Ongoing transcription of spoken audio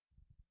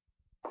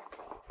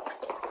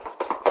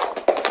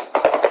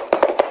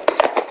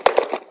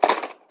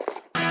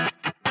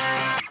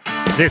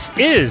This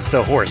is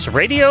the Horse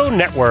Radio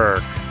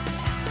Network.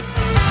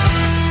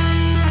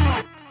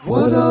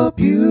 What a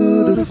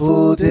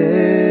beautiful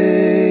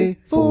day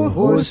for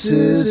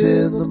horses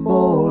in the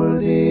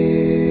morning.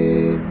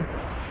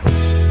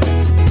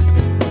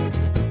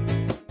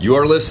 You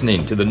are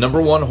listening to the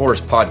 #1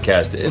 horse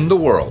podcast in the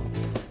world.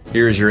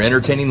 Here is your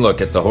entertaining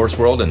look at the horse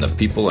world and the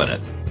people in it.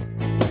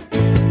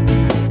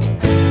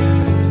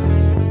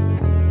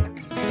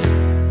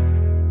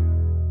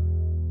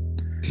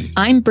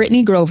 I'm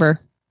Brittany Grover.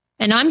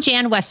 And I'm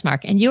Jan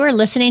Westmark, and you are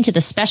listening to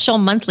the special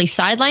monthly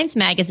Sidelines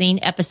Magazine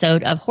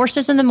episode of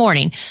Horses in the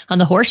Morning on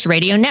the Horse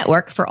Radio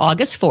Network for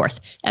August 4th,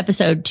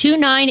 episode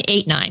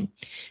 2989.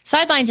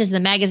 Sidelines is the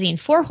magazine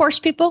for horse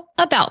people,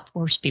 about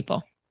horse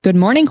people. Good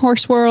morning,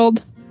 Horse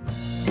World.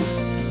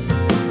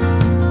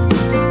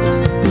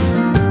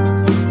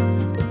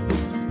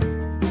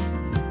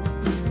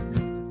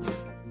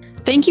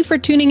 Thank you for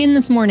tuning in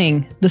this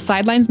morning. The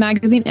Sidelines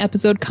Magazine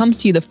episode comes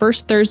to you the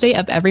first Thursday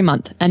of every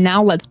month. And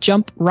now let's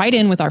jump right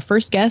in with our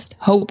first guest,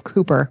 Hope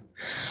Cooper.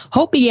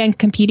 Hope began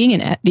competing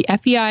in the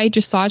FEI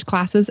dressage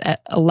classes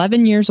at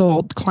 11 years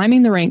old,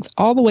 climbing the ranks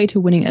all the way to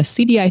winning a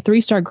CDI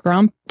 3-star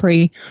Grand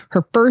Prix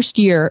her first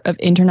year of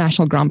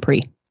International Grand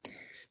Prix.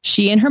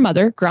 She and her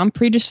mother, Grand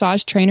Prix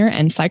dressage trainer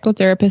and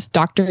psychotherapist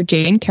Dr.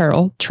 Jane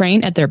Carroll,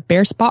 train at their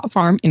Bear Spot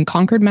Farm in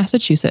Concord,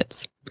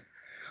 Massachusetts.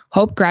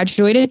 Hope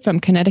graduated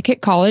from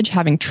Connecticut College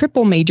having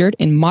triple majored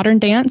in modern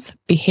dance,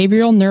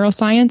 behavioral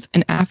neuroscience,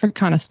 and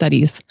Africana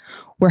studies.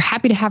 We're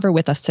happy to have her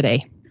with us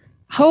today.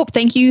 Hope,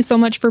 thank you so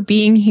much for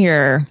being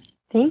here.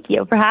 Thank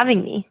you for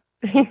having me.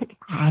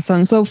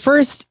 Awesome. So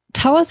first,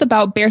 tell us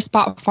about Bear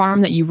Spot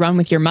Farm that you run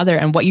with your mother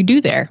and what you do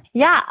there.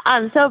 Yeah,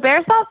 so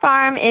Bear Spot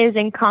Farm is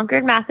in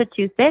Concord,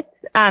 Massachusetts.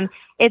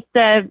 It's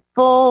a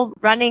full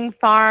running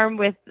farm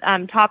with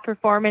top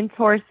performance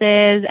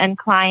horses and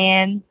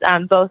clients,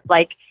 both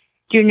like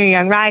junior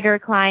young rider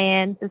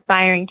clients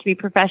aspiring to be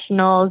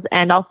professionals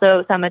and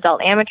also some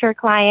adult amateur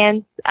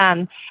clients.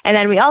 And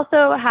then we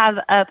also have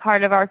a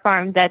part of our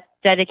farm that's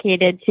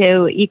dedicated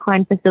to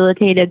equine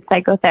facilitated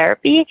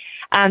psychotherapy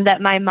that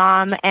my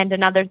mom and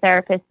another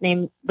therapist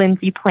named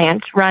Lindsay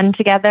Plant run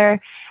together,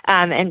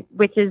 and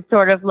which is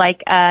sort of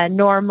like a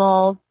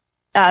normal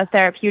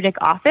therapeutic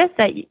office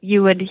that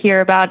you would hear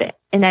about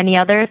in any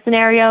other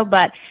scenario,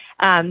 but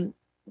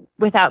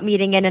without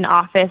meeting in an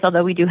office,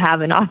 although we do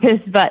have an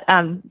office, but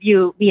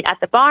you meet at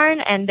the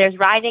barn and there's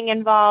riding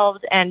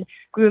involved and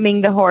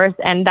grooming the horse.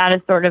 And that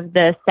is sort of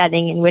the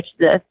setting in which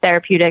the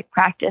therapeutic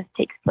practice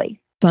takes place.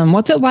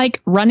 What's it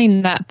like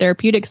running that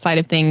therapeutic side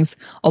of things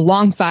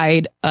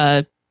alongside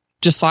a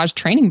dressage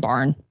training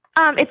barn?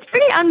 It's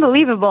pretty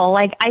unbelievable.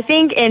 Like, I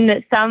think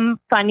in some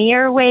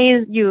funnier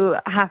ways, you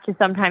have to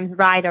sometimes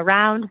ride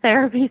around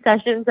therapy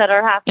sessions that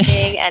are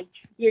happening and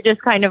you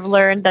just kind of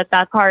learn that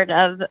that's part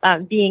of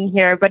being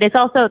here. But it's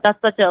also, that's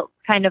such a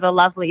kind of a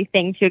lovely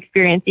thing to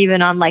experience,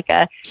 even on like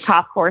a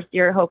top horse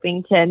you're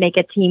hoping to make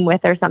a team with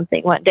or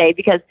something one day,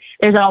 because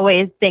there's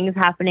always things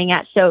happening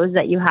at shows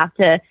that you have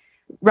to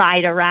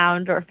ride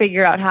around or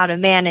figure out how to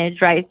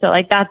manage, right? So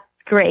like that's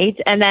great.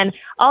 And then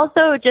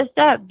also just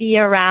to be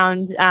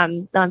around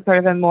on sort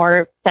of a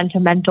more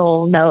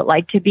sentimental note,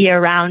 like to be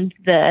around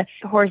the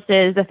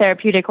horses, the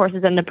therapeutic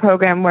horses in the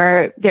program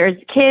where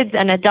there's kids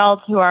and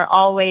adults who are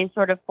always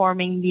sort of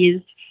forming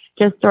these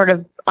just sort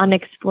of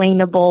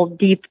unexplainable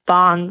deep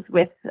bonds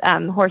with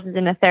horses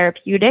in a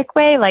therapeutic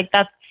way. Like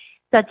that's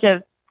such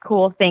a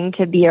cool thing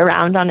to be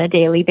around on a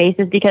daily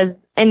basis, because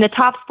in the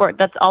top sport,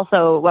 that's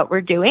also what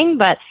we're doing,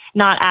 but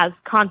not as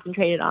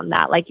concentrated on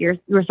that. Like you're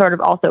sort of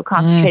also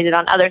concentrated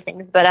on other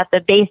things, but at the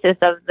basis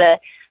of the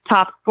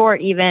top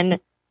sport, even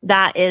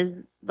that is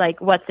like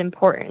what's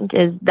important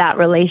is that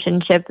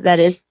relationship that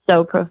is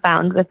so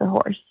profound with the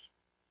horse.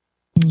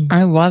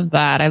 I love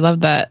that. I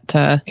love that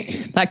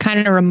that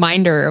kind of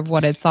reminder of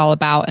what it's all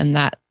about, and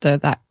that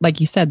like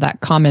you said, that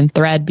common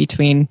thread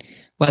between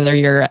whether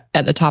you're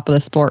at the top of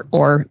the sport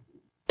or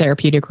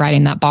therapeutic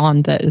riding, that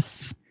bond that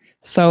is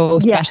so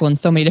special in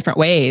so many different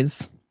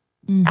ways.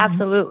 Mm-hmm.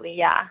 Absolutely,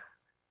 yeah.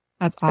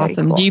 That's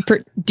awesome. Cool.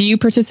 Do you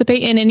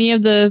participate in any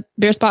of the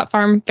Bear Spot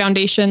Farm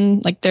Foundation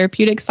like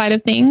therapeutic side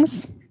of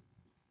things?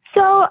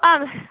 So,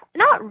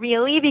 not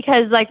really,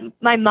 because like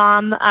my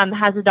mom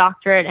has a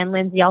doctorate and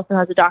Lindsay also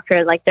has a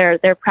doctorate. Like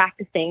they're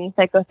practicing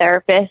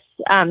psychotherapists.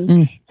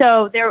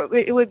 So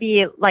it would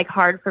be like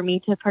hard for me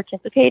to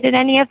participate in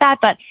any of that.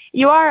 But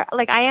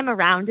I am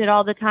around it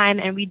all the time,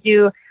 and we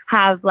do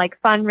have like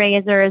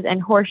fundraisers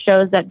and horse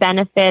shows that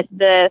benefit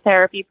the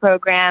therapy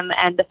program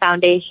and the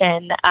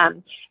foundation.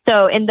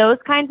 So in those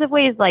kinds of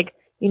ways, like,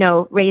 you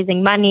know,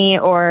 raising money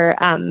or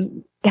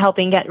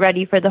helping get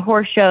ready for the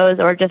horse shows,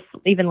 or just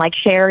even like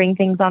sharing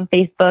things on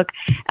Facebook,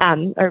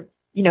 or,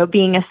 you know,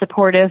 being a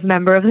supportive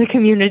member of the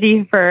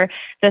community for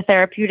the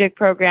therapeutic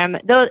program.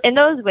 In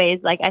those ways,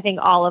 like I think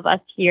all of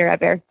us here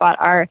at Bear Spot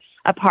are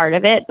a part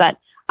of it, but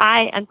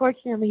I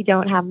unfortunately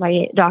don't have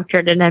my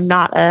doctorate and I'm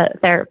not a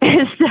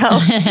therapist, so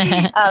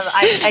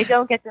I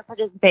don't get to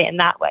participate in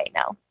that way,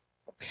 no.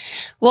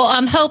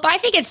 Well, Hope, I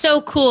think it's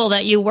so cool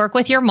that you work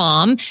with your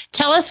mom.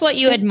 Tell us what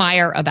you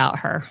admire about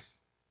her.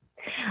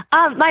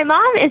 My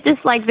mom is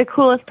just like the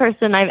coolest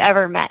person I've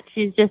ever met.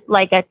 She's just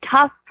like a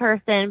tough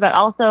person, but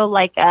also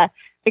like a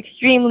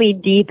extremely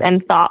deep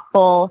and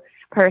thoughtful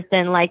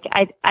person. Like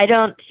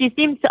she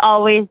seems to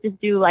always just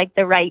do like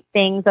the right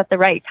things at the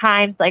right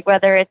times, like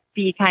whether it's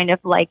be kind of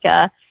like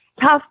a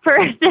tough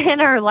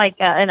person or like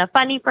a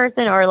funny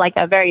person or like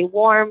a very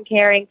warm,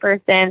 caring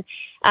person.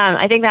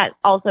 I think that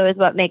also is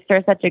what makes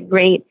her such a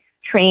great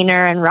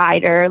trainer and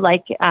rider.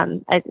 Like,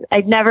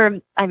 I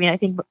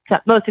think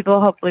most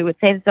people hopefully would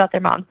say this about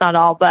their moms, not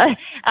all, but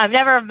I've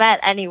never met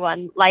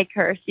anyone like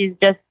her. She's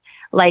just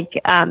like,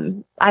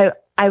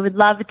 I would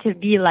love to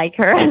be like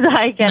her as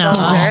I get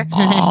older.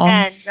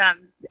 And,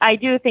 I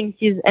do think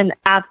she's an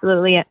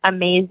absolutely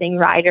amazing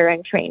rider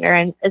and trainer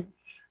and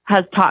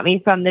has taught me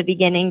from the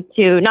beginning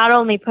to not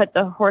only put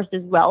the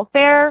horse's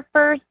welfare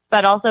first,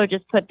 but also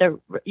just put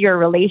your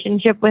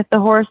relationship with the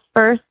horse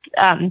first.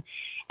 And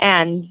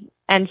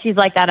she's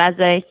like that as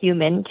a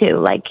human too,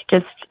 like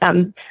just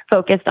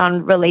focused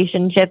on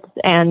relationships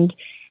and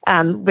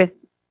with,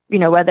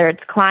 whether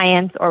it's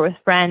clients or with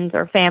friends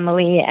or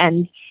family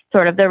and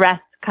sort of the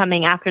rest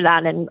coming after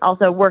that, and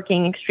also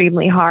working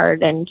extremely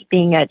hard and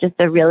being just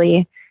a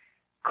really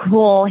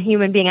cool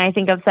human being. I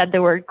think I've said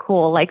the word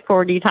cool like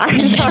 40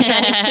 times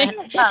already.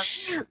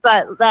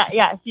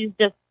 She's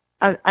just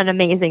an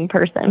amazing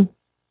person.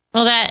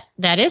 Well,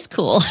 that is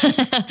cool.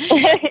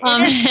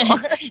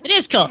 It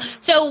is cool.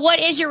 So what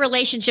is your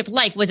relationship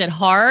like? Was it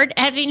hard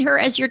having her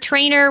as your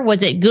trainer?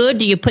 Was it good?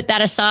 Do you put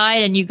that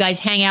aside and you guys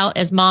hang out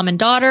as mom and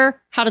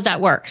daughter? How does that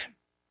work?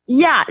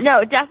 Yeah,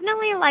 no,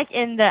 definitely like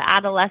in the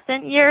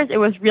adolescent years, it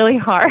was really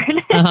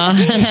hard. Like,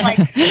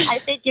 I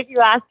think if you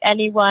ask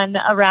anyone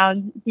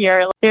around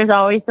here, there's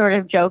always sort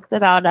of jokes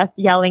about us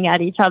yelling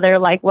at each other,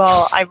 like,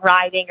 well, I'm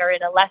riding or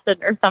in a lesson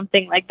or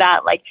something like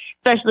that. Like,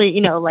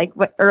 especially, like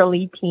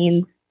early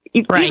teens.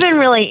 Right. Even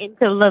really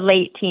into the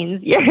late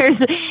teens years.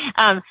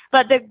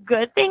 But the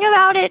good thing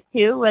about it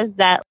too was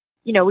that,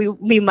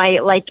 we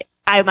might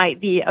I might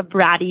be a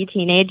bratty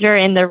teenager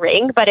in the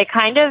ring, but it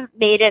kind of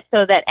made it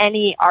so that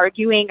any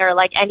arguing or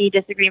like any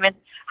disagreements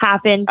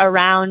happened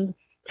around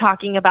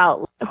talking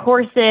about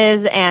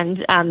horses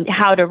and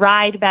how to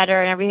ride better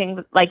and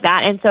everything like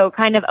that. And so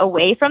kind of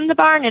away from the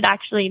barn, it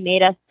actually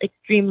made us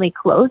extremely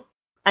close.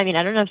 I mean,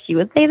 I don't know if she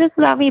would say this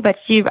about me, but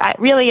she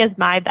really is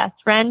my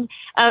best friend.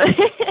 And,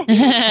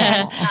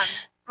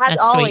 has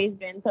always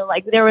been. So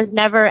like there was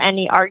never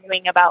any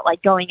arguing about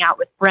like going out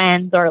with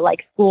friends or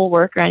like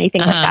schoolwork or anything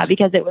like that,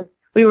 because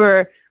we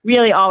were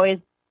really always,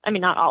 I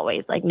mean, not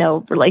always, like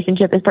no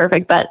relationship is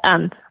perfect, but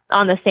on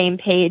the same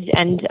page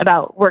and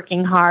about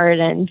working hard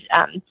and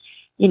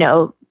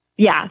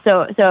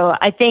So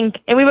I think,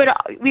 and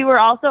we were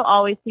also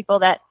always people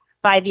that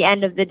by the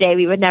end of the day,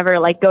 we would never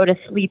like go to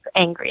sleep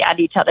angry at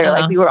each other.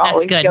 Like we were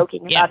always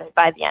joking about it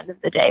by the end of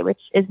the day,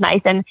 which is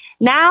nice. And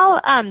now,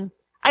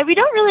 we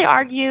don't really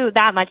argue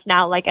that much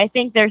now. Like, I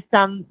think there's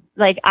some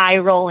like eye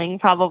rolling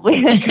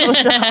probably that goes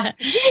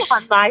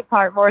on my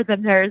part more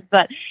than hers,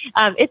 but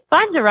it's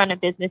fun to run a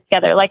business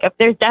together. Like, if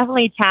there's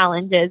definitely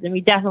challenges and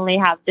we definitely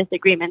have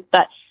disagreements,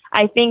 but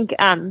I think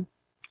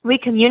we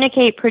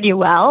communicate pretty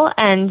well.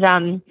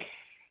 And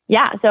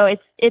so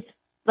it's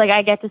like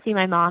I get to see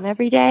my mom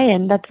every day,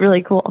 and that's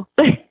really cool.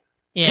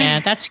 Yeah,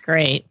 that's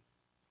great.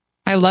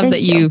 I love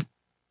that you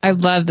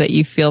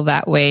feel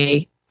that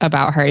way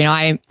about her.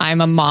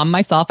 I'm a mom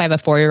myself. I have a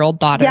 4-year-old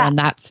daughter, and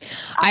that's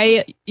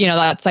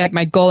like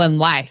my goal in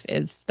life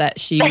is that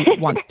she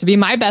wants to be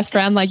my best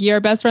friend. Like you're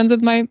best friends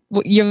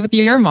with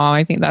your mom.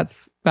 I think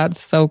that's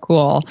so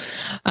cool.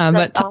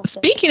 But awesome.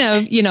 Speaking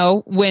of,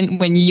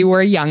 when you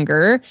were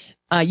younger,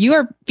 you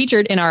are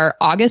featured in our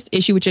August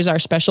issue, which is our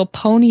special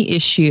pony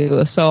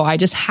issue. So I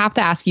just have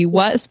to ask you,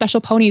 what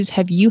special ponies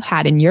have you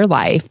had in your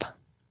life?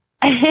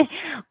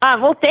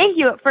 Well, thank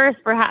you at first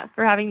for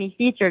having me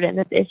featured in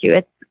this issue.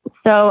 It's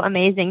so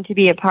amazing to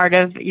be a part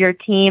of your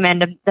team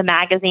and the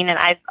magazine. And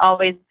I've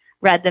always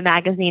read the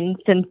magazine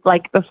since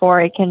like before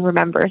I can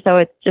remember. So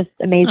it's just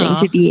amazing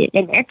to be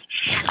in it.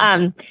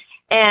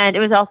 And it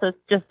was also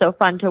just so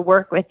fun to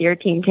work with your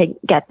team to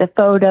get the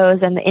photos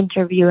and the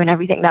interview and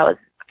everything. That was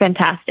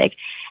fantastic.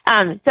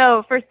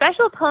 So for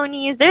special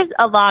ponies, there's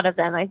a lot of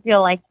them. I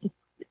feel like,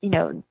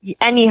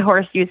 any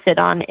horse you sit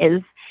on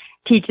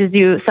teaches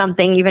you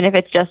something, even if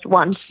it's just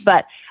once.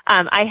 But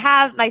I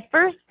have my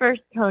first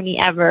pony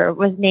ever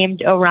was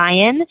named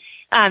Orion.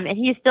 And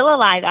he's still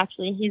alive,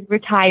 actually. He's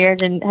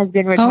retired and has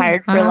been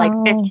retired for like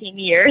 15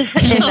 years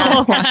in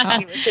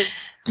that which is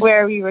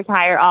where we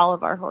retire all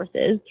of our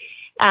horses.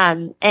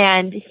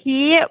 And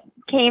he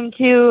came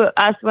to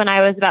us when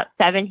I was about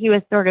 7. He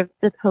was sort of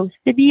supposed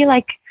to be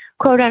like,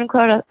 quote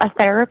unquote, a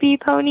therapy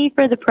pony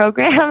for the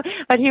program,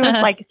 but he was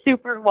like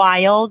super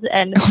wild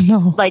and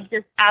like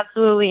just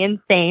absolutely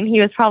insane.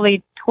 He was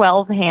probably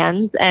 12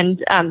 hands.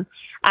 And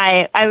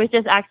I was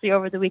just actually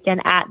over the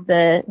weekend at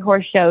the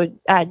horse show,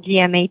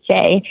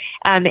 GMHA,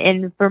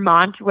 in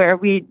Vermont, where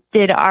we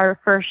did our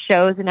first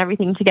shows and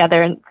everything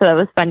together. And so that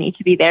was funny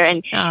to be there.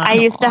 And I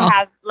used to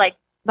have like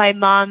my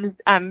mom's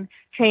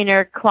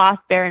trainer, Klaus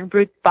Baron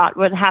Brutspot,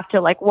 would have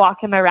to like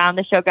walk him around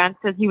the showgrounds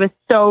because he was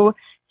so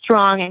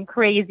strong and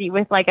crazy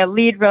with like a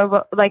lead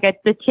rope, like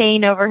the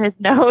chain over his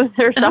nose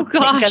or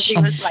something, because he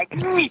was like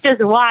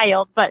just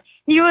wild. But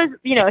he was,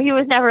 he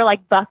was never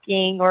like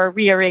bucking or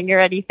rearing or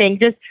anything.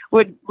 Just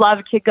would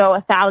love to go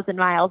 1,000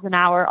 miles an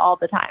hour all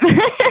the time.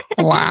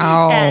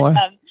 Wow.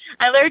 And,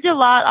 I learned a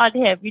lot on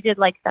him. We did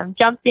like some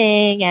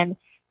jumping and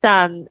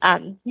some.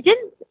 He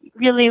didn't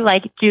really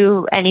like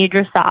do any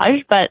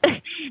dressage, but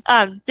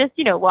just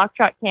walk,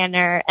 trot,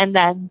 canter, and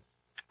then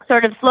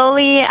sort of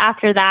slowly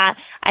after that,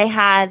 I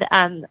had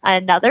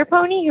another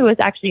pony who was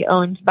actually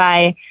owned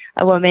by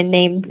a woman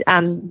named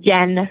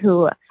Jen,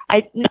 who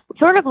I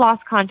sort of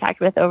lost contact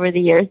with over the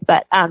years,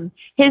 but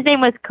his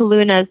name was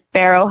Kaluna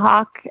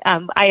Sparrowhawk.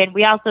 And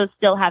we also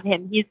still have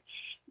him. He's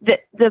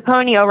the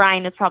pony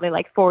Orion is probably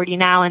like 40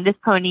 now, and this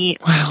pony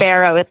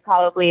Sparrow is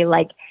probably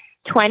like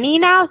 20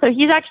 now. So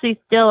he's actually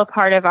still a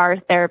part of our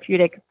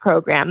therapeutic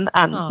program.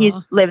 He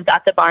lives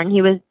at the barn.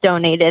 He was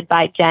donated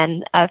by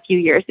Jen a few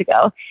years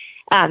ago.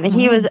 And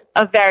he was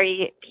a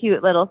very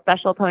cute little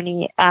special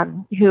pony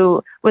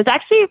who was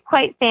actually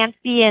quite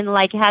fancy and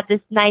like had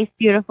this nice,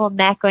 beautiful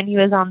neck when he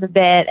was on the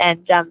bit.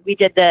 And we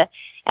did the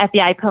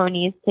FEI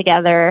ponies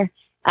together.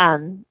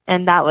 And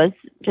that was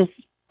just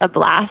a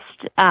blast.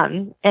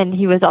 And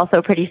he was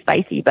also pretty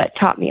spicy, but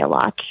taught me a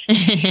lot.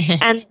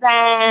 And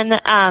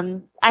then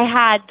I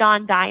had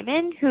Dawn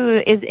Diamond,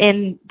 who is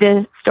in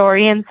the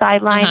story in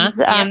Sidelines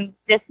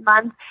this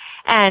month.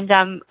 And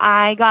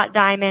I got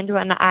Diamond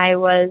when I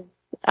was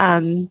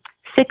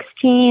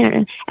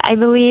 16, I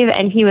believe,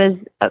 and he was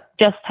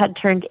just had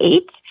turned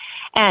 8.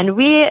 And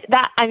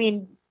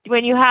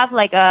when you have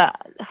like a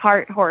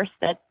heart horse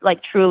that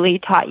like truly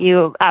taught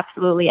you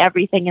absolutely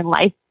everything in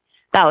life,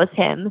 that was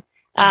him.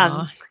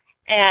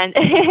 And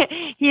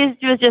he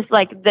was just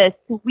like the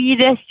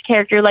sweetest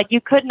character. Like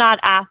you could not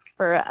ask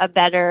for a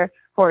better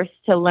horse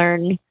to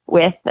learn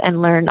with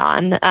and learn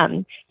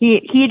on.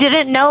 He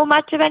didn't know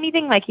much of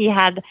anything. Like he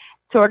had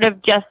sort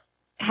of just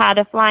had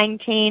a flying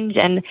change,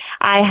 and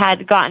I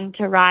had gotten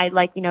to ride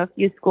like a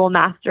few school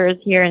masters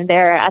here and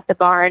there at the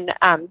barn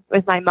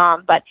with my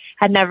mom, but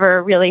had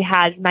never really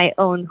had my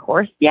own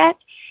horse yet.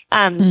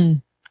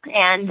 And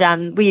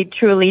we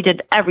truly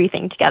did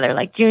everything together,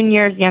 like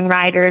juniors, young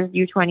riders,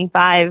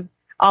 U25,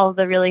 all of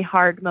the really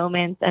hard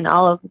moments and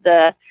all of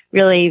the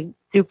really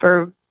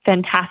super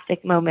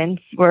fantastic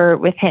moments were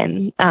with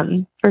him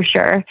for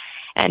sure.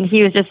 And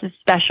he was just a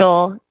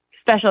special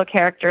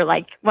character,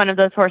 like one of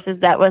those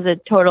horses that was a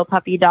total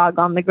puppy dog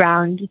on the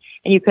ground,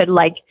 and you could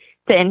like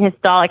sit in his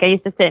stall. Like I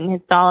used to sit in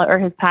his stall or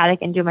his paddock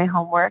and do my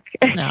homework.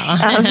 And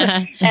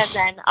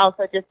then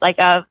also just like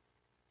a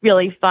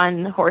really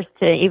fun horse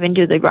to even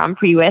do the Grand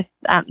Prix with.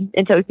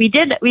 And so we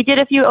did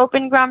a few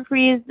open Grand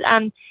Prix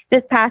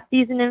this past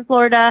season in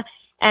Florida,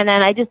 and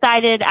then I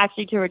decided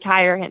actually to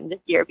retire him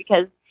this year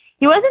because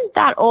he wasn't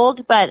that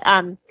old, but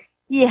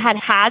he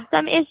had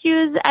some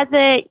issues as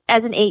an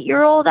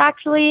 8-year-old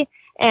actually.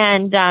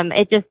 And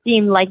it just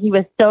seemed like he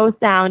was so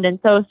sound and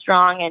so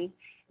strong and,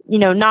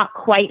 not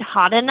quite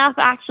hot enough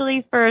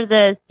actually for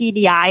the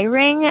CDI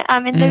ring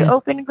in the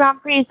Open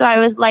Grand Prix. So I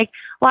was like,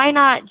 why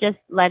not just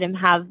let him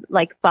have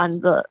like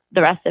fun the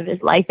rest of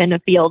his life in a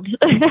field?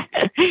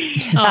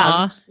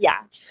 Yeah.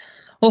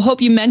 Well,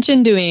 Hope, you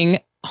mentioned doing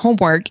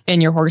homework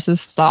in your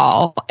horse's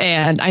stall.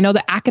 And I know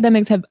that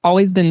academics have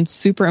always been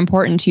super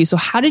important to you. So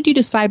how did you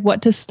decide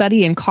what to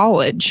study in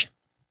college?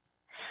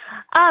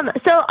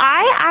 So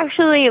I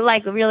actually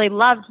really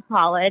loved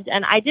college,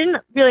 and I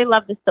didn't really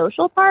love the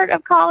social part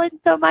of college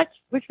so much,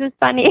 which was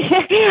funny.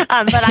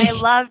 But I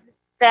loved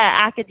the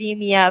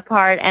academia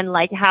part and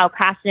like how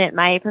passionate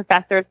my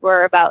professors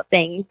were about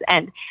things.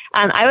 And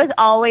I was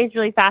always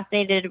really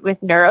fascinated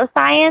with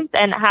neuroscience,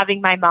 and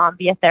having my mom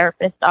be a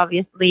therapist,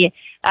 obviously,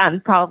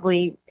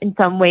 probably in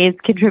some ways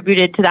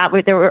contributed to that.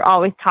 They were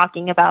always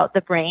talking about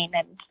the brain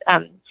and,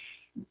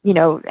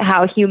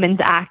 how humans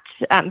act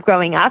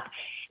growing up.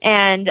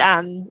 And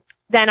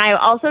then I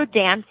also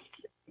danced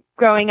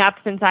growing up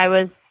since I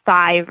was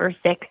 5 or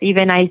 6.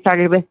 Even I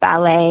started with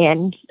ballet,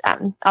 and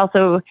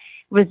also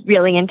was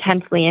really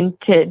intensely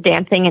into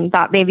dancing and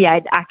thought maybe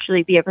I'd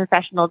actually be a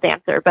professional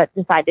dancer, but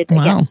decided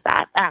against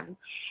that.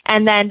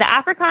 And then the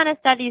Africana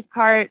Studies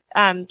part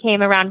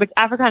came around, which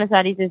Africana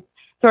Studies is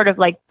sort of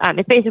like,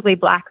 it's basically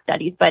Black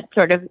studies, but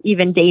sort of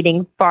even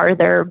dating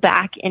farther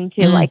back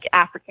into like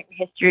African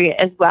history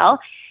as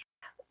well.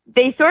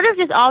 They sort of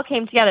just all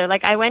came together.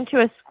 Like I went to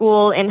a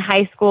school in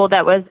high school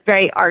that was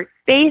very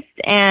arts-based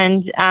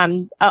and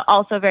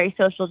also very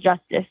social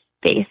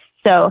justice-based.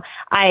 So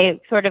I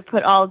sort of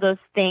put all those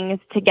things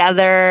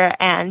together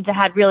and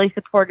had really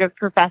supportive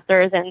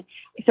professors, and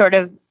sort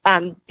of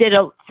did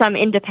some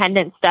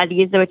independent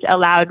studies, which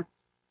allowed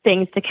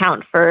things to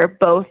count for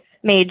both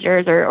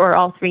majors or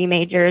all 3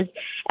 majors.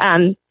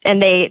 And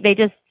they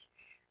just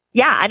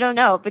yeah, I don't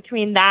know,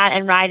 between that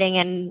and riding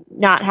and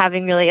not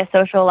having really a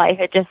social life,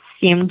 it just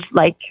seemed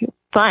like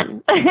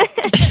fun.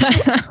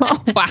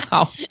 Oh,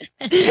 wow.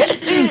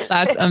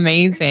 That's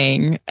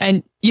amazing.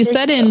 And you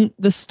said in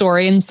the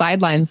story in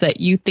Sidelines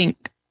that you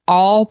think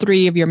all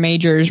three of your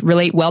majors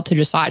relate well to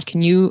dressage.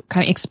 Can you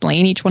kind of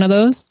explain each one of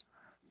those?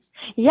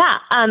 Yeah,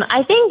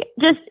 I think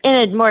just in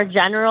a more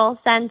general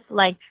sense,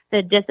 like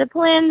the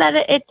discipline that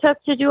it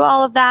took to do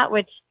all of that,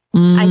 which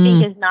I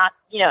think is not,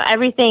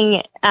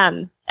 everything,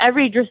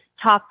 every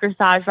top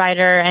dressage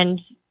rider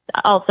and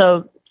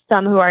also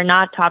some who are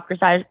not top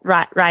dressage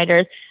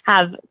riders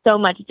have so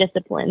much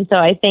discipline. So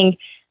I think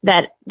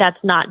that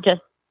that's not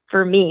just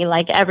for me,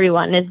 like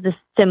everyone is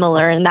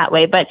similar in that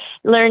way, but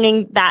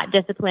learning that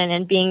discipline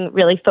and being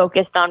really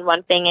focused on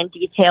one thing and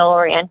detail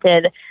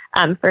oriented,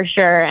 for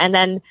sure. And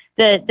then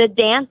the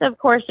dance, of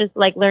course, just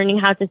like learning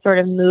how to sort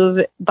of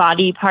move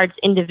body parts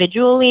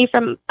individually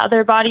from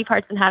other body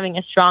parts and having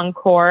a strong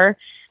core,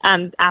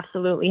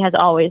 absolutely has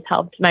always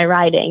helped my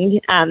riding,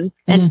 and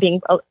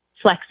being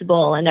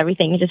flexible and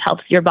everything. It just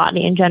helps your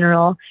body in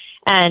general.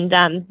 And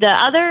the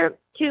other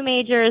two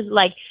majors,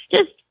 like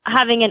just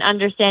having an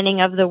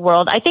understanding of the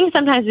world. I think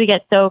sometimes we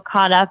get so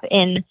caught up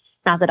in,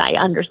 not that I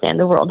understand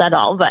the world at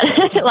all, but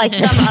like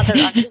some other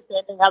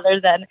understanding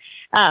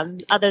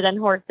other than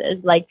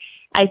horses. Like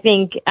I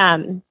think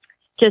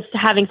just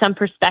having some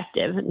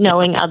perspective,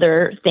 knowing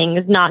other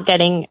things, not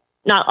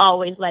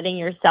always letting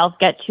yourself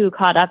get too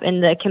caught up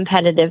in the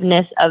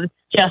competitiveness of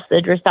just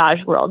the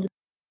dressage world.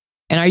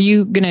 And are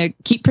you going to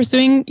keep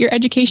pursuing your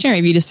education, or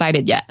have you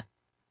decided yet?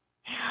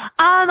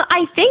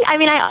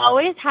 I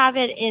always have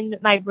it in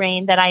my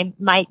brain that I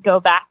might go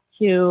back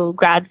to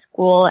grad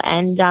school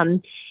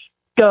and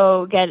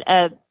go get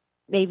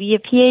maybe a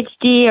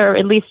PhD, or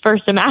at least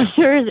first a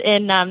master's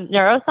in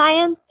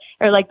neuroscience,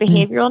 or like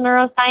behavioral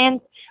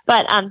neuroscience.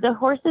 But the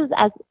horses,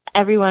 as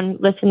everyone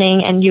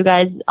listening and you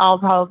guys all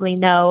probably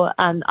know,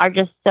 are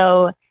just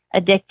so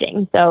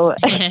addicting. So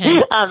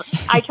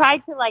I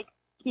tried to like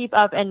keep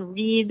up and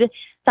read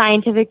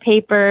scientific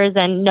papers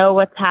and know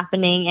what's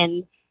happening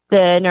in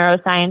the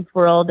neuroscience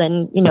world,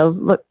 and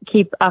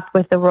keep up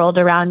with the world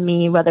around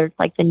me, whether it's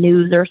like the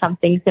news or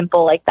something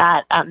simple like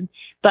that.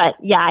 But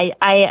yeah,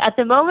 I at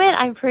the moment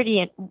I'm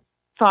pretty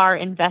far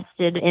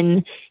invested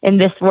in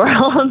this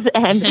world,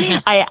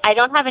 and I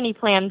don't have any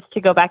plans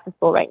to go back to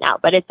school right now,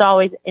 but it's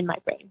always in my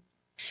brain.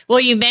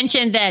 Well, you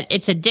mentioned that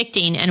it's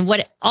addicting, and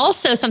what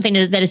also something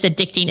that is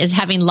addicting is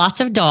having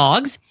lots of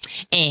dogs,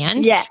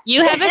 and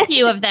you have a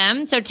few of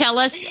them. So tell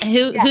us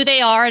who they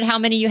are and how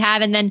many you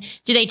have, and then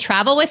do they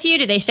travel with you?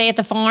 Do they stay at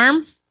the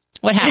farm?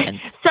 What happens?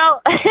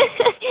 So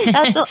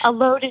that's a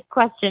loaded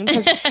question,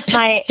 because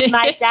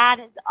my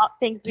dad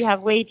thinks we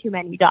have way too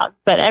many dogs,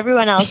 but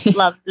everyone else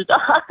loves the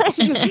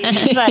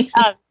dogs.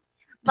 But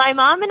my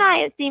mom and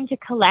I seem to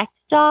collect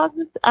dogs.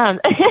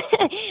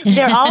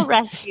 They're all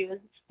rescues.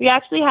 We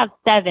actually have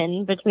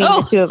 7 between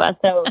the two of us.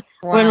 So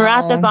when we're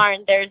at the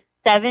barn, there's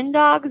 7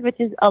 dogs, which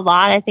is a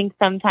lot. I think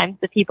sometimes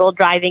the people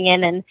driving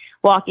in and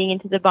walking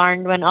into the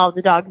barn when all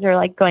the dogs are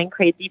like going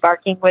crazy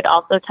barking would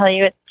also tell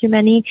you it's too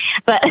many.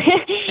 But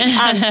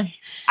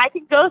I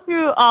can go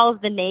through all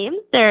of the names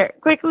there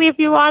quickly if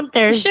you want.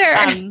 There's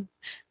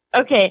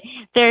okay.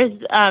 There's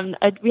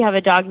we have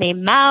a dog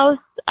named Mouse,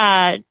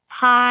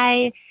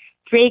 Pie,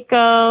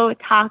 Draco,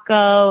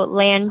 Taco,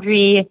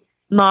 Landry,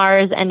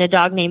 Mars, and a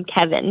dog named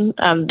Kevin.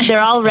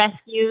 They're all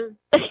rescues,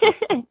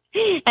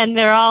 and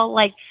they're all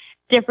like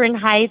different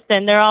heights,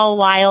 and they're all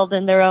wild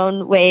in their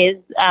own ways.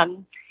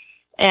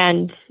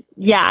 And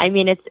yeah, I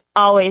mean, it's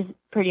always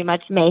pretty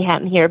much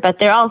mayhem here, but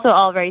they're also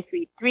all very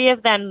sweet. 3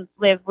 of them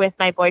live with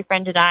my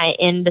boyfriend and I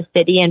in the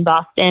city in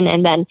Boston,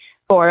 and then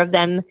 4 of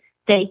them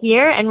stay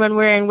here. And when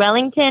we're in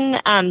Wellington,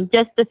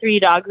 just the 3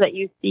 dogs that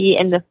you see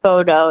in the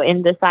photo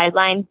in the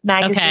Sidelines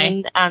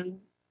magazine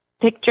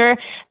picture,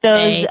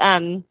 those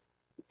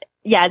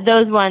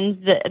those ones,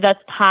 that's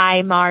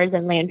Pie, Mars,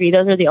 and Landry.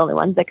 Those are the only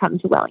ones that come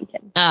to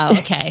Wellington. Oh,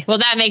 okay. Well,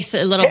 that makes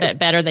it a little bit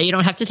better that you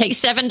don't have to take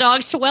 7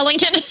 dogs to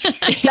Wellington.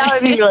 That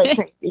would be really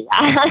crazy.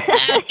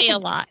 That'd be a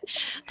lot.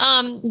 So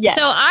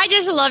I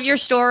just love your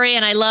story,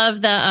 and I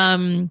love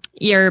the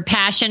your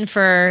passion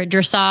for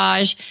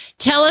dressage.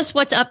 Tell us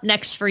what's up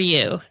next for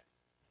you.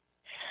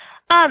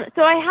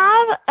 So I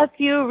have a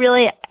few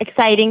really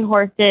exciting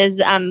horses.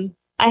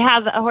 I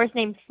have a horse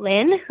named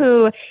Flynn,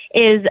 who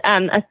is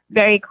a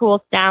very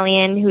cool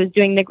stallion who's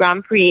doing the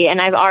Grand Prix, and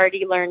I've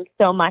already learned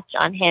so much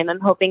on him. I'm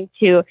hoping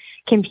to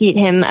compete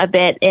him a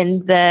bit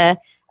in the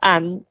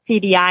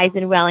CDIs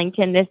in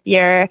Wellington this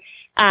year,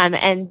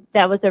 and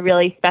that was a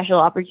really special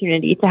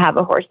opportunity to have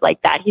a horse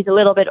like that. He's a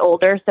little bit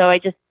older, so I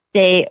just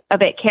stay a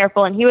bit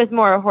careful, and he was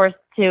more a horse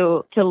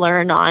to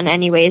learn on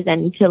anyways,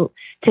 and to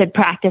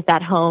practice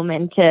at home,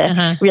 and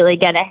to really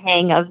get a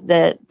hang of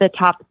the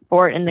top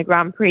sport in the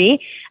Grand Prix.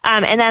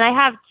 And then I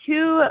have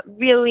 2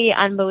 really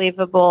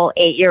unbelievable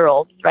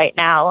 8-year-olds right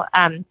now,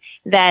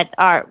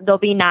 there'll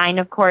be 9,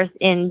 of course,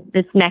 in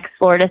this next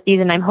Florida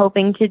season. I'm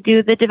hoping to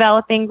do the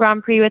developing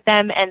Grand Prix with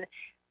them. And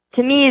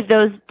to me,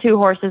 those 2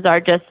 horses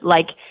are just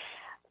like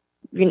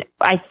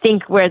I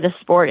think where the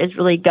sport is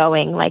really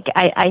going. Like,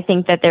 I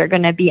think that they're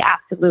going to be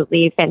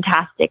absolutely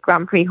fantastic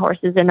Grand Prix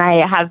horses, and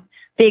I have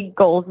big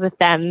goals with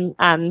them,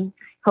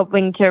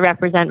 hoping to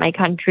represent my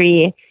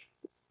country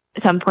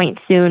some point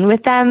soon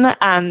with them.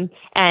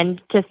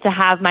 And just to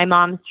have my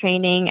mom's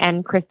training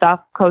and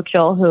Christoph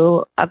Kochel,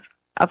 who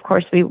of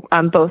course we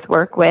both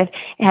work with,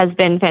 has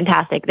been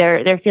fantastic.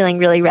 They're feeling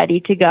really ready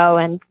to go,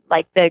 and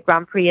like the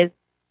Grand Prix is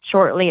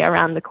shortly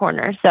around the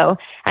corner. So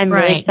I'm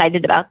really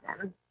excited about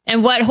them.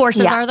 And what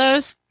horses are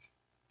those?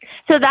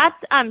 So that's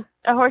a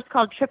horse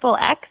called Triple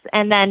X,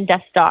 and then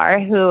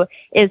Destar, who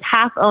is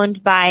half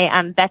owned by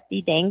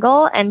Betsy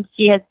Dangle, and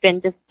she has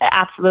been just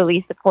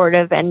absolutely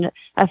supportive and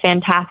a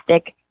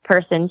fantastic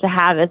person to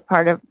have as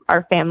part of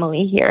our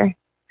family here.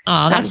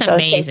 Oh, that's so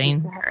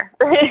amazing.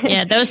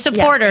 Yeah, those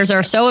supporters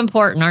are so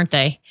important, aren't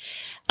they?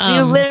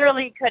 You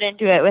literally couldn't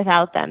do it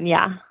without them.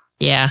 Yeah.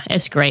 Yeah,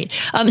 it's great.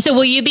 So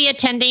will you be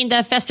attending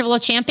the Festival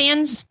of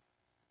Champions?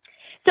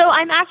 So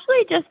I'm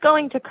actually just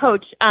going to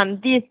coach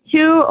these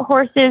two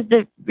horses,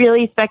 the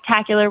really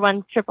spectacular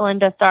ones, Triple and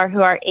Destar,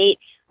 who are 8,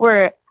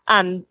 were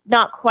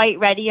not quite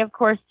ready, of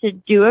course, to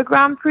do a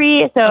Grand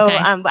Prix. So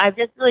I've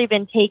just really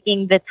been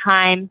taking the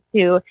time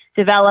to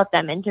develop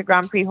them into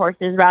Grand Prix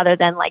horses rather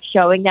than like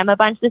showing them a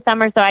bunch this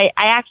summer. So I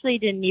actually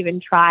didn't even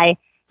try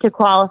to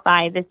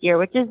qualify this year,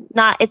 which is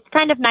it's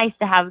kind of nice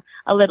to have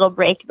a little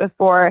break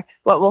before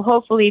what will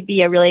hopefully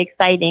be a really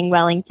exciting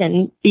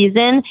Wellington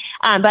season.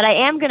 But I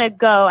am going to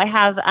go. I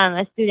have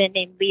a student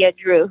named Leah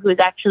Drew, who's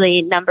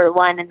actually number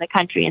 1 in the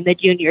country in the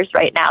juniors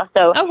right now.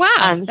 So, oh,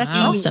 wow. That's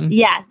awesome.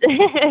 Yes.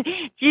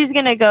 She's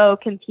going to go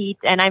compete,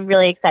 and I'm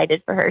really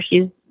excited for her.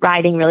 She's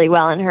riding really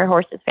well, and her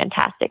horse is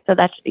fantastic. So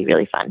that should be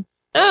really fun.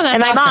 Oh,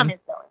 that's awesome. And my awesome. mom is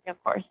going,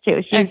 of course,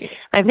 too.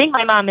 I think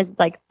my mom is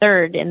like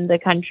 3rd in the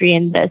country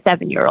in the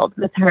 7-year-olds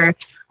with her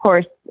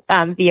horse,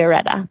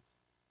 Violetta.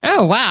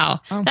 Oh,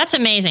 wow. That's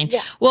amazing.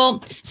 Yeah.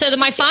 Well, so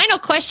my final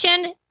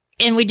question,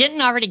 and we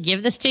didn't already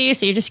give this to you,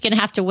 so you're just going to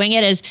have to wing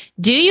it, is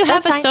do you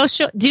have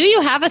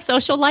a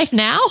social life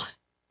now?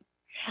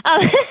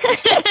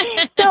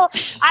 So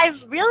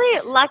I'm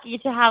really lucky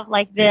to have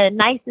like the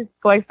nicest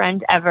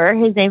boyfriend ever.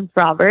 His name's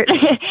Robert.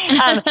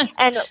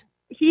 And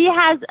he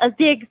has a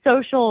big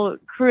social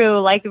crew,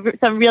 like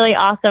some really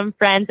awesome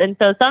friends. And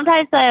so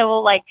sometimes I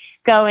will like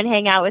go and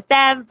hang out with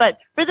them, but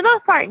for the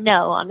most part,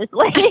 no,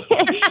 honestly,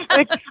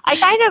 which I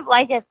kind of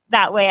like it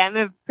that way. I'm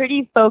a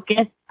pretty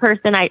focused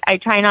person. I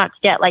try not to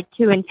get like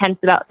too intense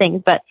about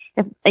things, but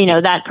if,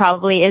 that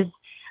probably is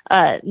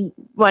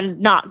one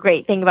not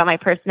great thing about my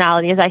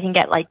personality is I can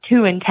get like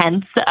too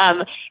intense.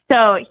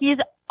 So he's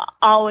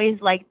always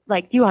like,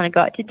 do you want to go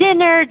out to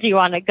dinner? Do you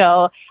want to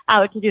go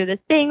out to do this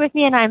thing with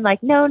me? And I'm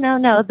like, no,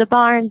 the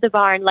barn.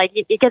 Like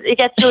it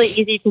gets really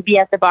easy to be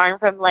at the barn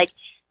from like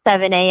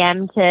 7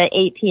 a.m. to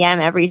 8 p.m.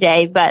 every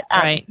day. But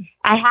I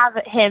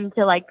have him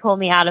to like pull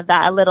me out of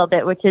that a little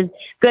bit, which is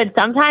good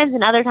sometimes.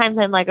 And other times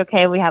I'm like,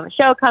 okay, we have a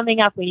show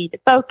coming up. We need to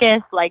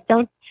focus. Like,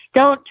 don't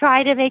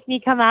try to make me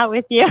come out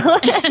with you.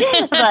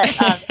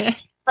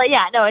 But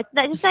yeah, no, it's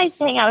just nice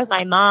to hang out with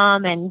my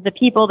mom and the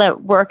people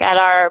that work at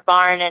our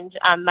barn. And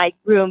my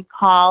groom,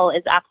 Paul,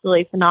 is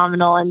absolutely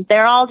phenomenal. And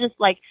they're all just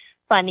like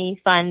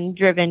funny,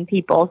 fun-driven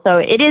people. So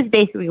it is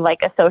basically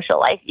like a social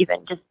life,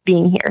 even just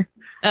being here.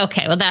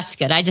 Okay, well, that's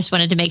good. I just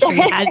wanted to make sure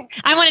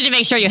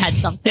you had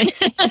something.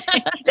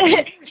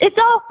 It's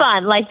all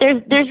fun. Like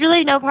there's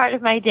really no part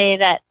of my day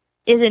that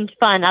isn't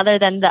fun other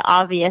than the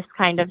obvious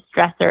kind of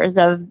stressors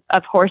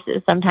of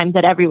horses sometimes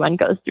that everyone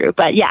goes through.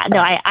 But yeah, no,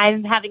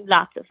 I'm having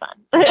lots of fun.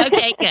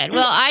 Okay, good.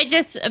 Well,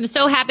 I'm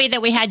so happy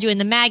that we had you in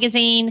the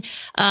magazine.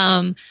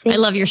 I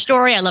love your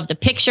story. I love the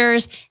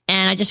pictures.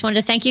 And I just wanted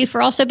to thank you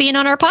for also being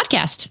on our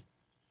podcast.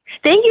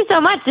 Thank you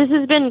so much. This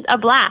has been a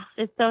blast.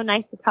 It's so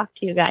nice to talk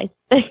to you guys.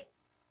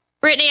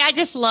 Brittany, I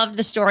just love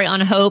the story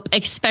on Hope,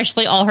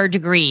 especially all her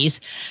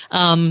degrees.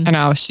 I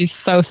know. She's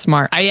so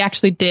smart. I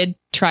actually did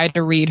try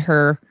to read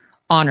her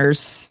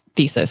honors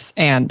thesis,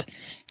 and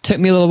it took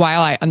me a little while.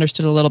 I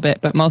understood a little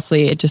bit, but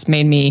mostly it just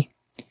made me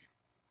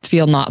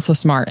feel not so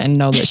smart and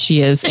know that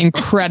she is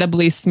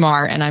incredibly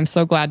smart. And I'm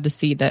so glad to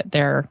see that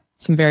there are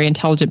some very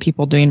intelligent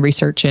people doing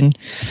research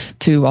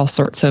into all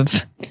sorts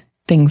of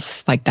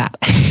things like that.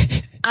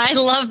 I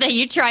love that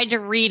you tried to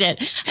read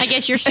it. I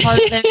guess you're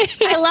smarter than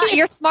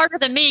you're smarter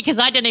than me because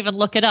I didn't even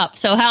look it up.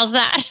 So how's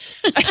that?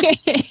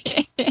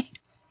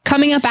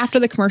 Coming up after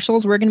the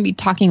commercials, we're going to be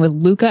talking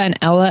with Luca and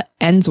Ella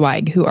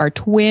Enzweig, who are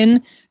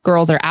twin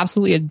girls. They're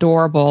absolutely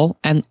adorable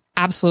and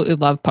absolutely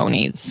love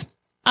ponies.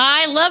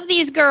 I love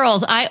these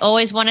girls. I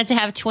always wanted to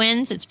have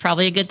twins. It's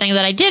probably a good thing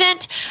that I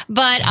didn't,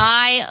 but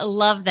I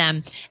love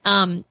them.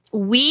 When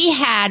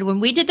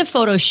we did the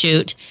photo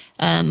shoot,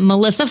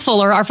 Melissa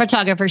Fuller, our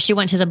photographer, she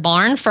went to the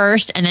barn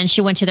first and then she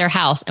went to their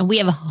house, and we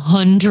have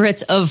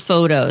hundreds of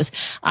photos.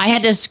 I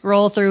had to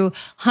scroll through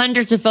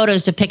hundreds of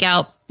photos to pick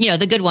out,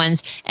 the good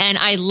ones. And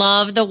I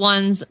love the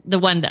one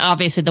that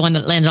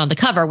landed on the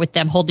cover with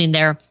them holding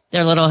their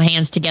little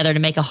hands together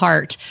to make a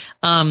heart.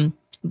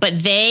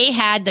 but they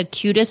had the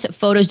cutest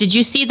photos. Did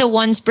you see the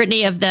ones,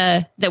 Brittany,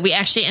 that we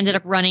actually ended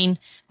up running?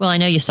 Well, I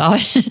know you saw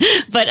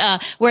it,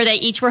 but where they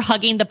each were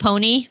hugging the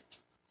pony.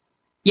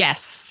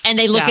 Yes. And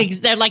they look,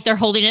 they're like they're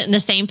holding it in the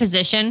same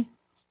position.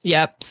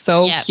 Yep.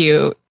 So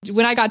cute.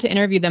 When I got to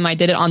interview them, I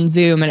did it on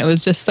Zoom, and it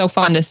was just so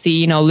fun to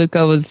see,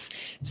 Luca was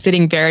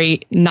sitting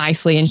very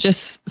nicely and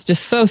just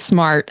so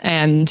smart.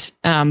 And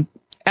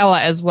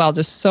Ella as well,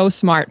 just so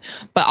smart,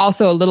 but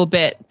also a little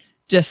bit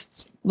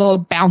just a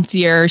little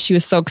bouncier. She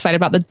was so excited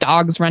about the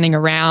dogs running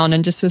around,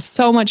 and just was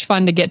so much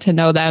fun to get to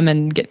know them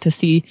and get to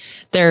see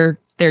their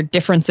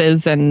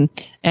differences.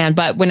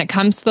 But when it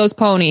comes to those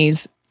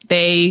ponies,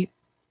 they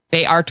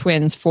are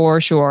twins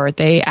for sure.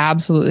 They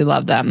absolutely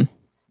love them.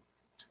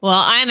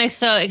 Well, I'm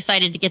so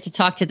excited to get to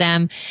talk to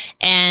them,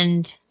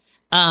 and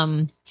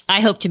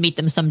I hope to meet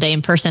them someday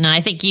in person. And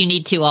I think you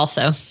need to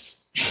also.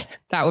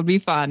 That would be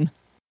fun.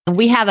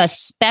 We have a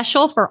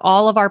special for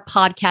all of our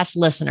podcast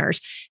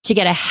listeners to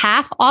get a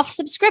half-off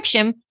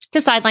subscription to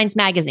Sidelines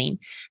Magazine.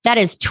 That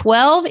is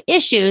 12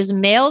 issues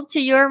mailed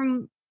to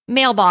your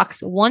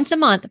mailbox once a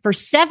month for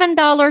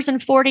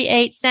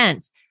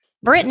 $7.48.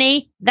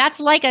 Brittany, that's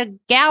like a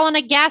gallon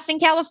of gas in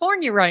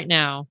California right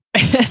now.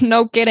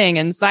 No kidding.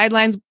 And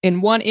Sidelines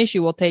in one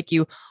issue will take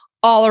you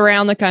all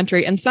around the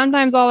country and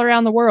sometimes all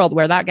around the world,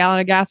 where that gallon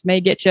of gas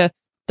may get you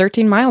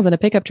 13 miles in a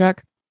pickup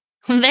truck.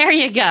 There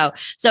you go.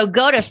 So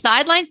go to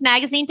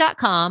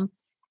sidelinesmagazine.com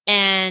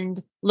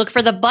and look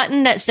for the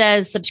button that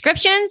says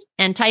subscriptions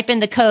and type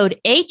in the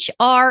code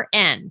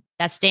HRN.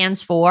 That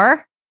stands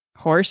for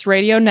Horse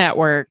Radio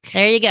Network.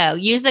 There you go.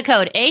 Use the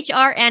code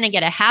HRN and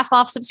get a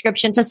half-off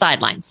subscription to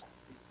Sidelines.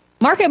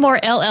 Marketmore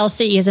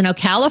LLC is an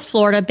Ocala,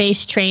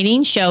 Florida-based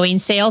training, showing,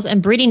 sales,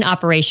 and breeding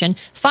operation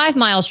 5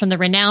 miles from the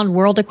renowned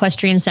World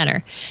Equestrian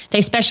Center.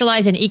 They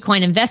specialize in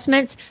equine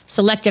investments,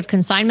 selective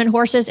consignment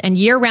horses, and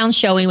year-round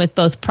showing with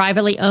both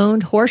privately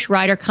owned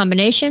horse-rider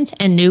combinations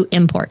and new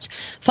imports.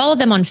 Follow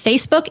them on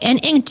Facebook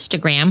and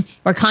Instagram,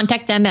 or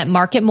contact them at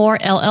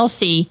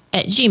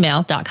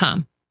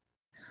marketmorellc@gmail.com.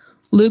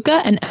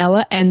 Luca and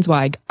Ella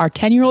Enzweig are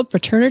 10-year-old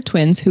fraternal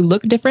twins who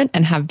look different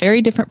and have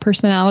very different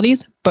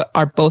personalities, but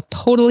are both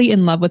totally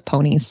in love with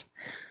ponies.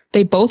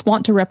 They both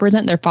want to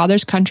represent their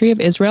father's country of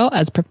Israel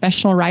as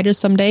professional riders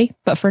someday,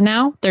 but for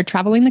now, they're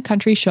traveling the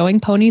country showing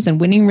ponies and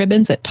winning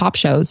ribbons at top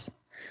shows.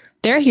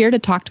 They're here to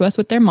talk to us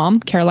with their mom,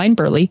 Caroline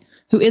Burley,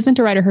 who isn't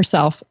a rider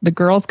herself. The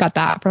girls got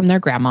that from their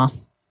grandma.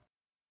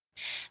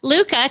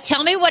 Luca,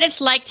 tell me what it's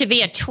like to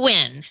be a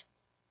twin.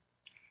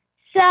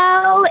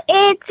 So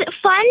it's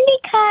fun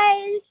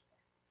because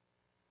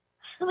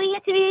we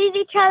get to be with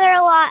each other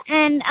a lot,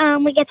 and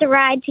we get to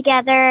ride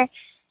together,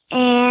 but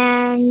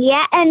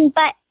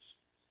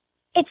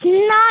it's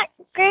not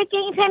great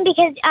getting twin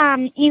because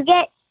you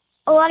get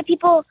a lot of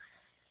people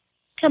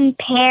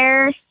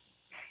compare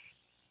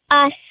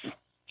us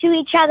to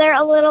each other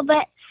a little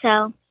bit,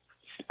 so.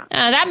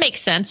 That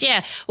makes sense,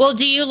 yeah. Well,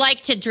 do you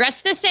like to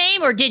dress the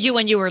same, or did you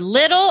when you were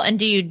little, and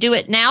do you do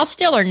it now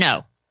still, or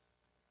no?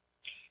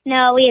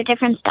 No, we have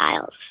different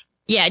styles.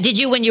 Yeah. Did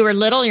you, when you were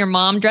little, your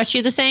mom dress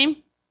you the same?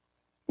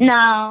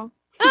 No.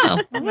 Oh,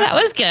 that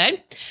was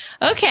good.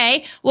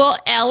 Okay. Well,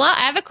 Ella,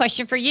 I have a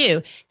question for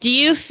you. Do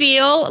you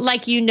feel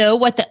like you know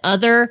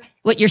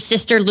what your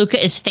sister Luca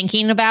is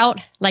thinking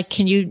about? Like,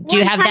 do you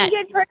have that?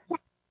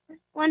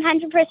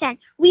 100%.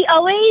 We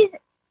always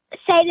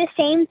say the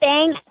same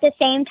thing at the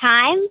same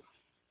time,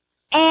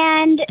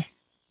 and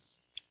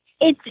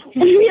it's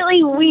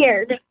really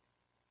weird.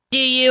 Do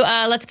you,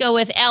 let's go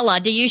with Ella.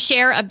 Do you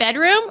share a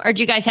bedroom, or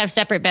do you guys have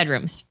separate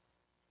bedrooms?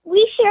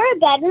 We share a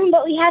bedroom,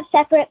 but we have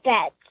separate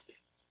beds.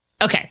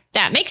 Okay,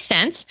 that makes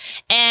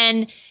sense.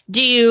 And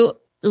do you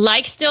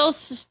like still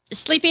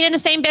sleeping in the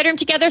same bedroom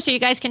together so you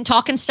guys can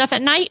talk and stuff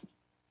at night?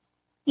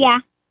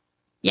 Yeah.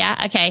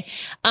 Yeah, okay.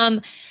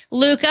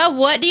 Luca,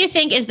 what do you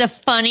think is the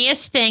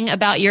funniest thing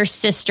about your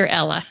sister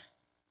Ella?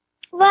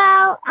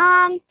 Well,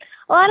 a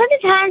lot of the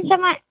time,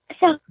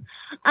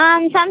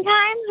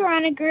 sometimes we're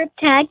on a group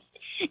text,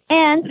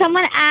 and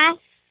someone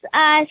asks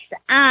us,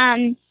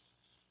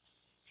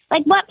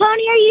 what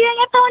pony are you doing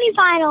at Pony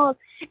Finals?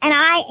 And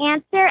I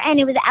answer, and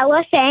it was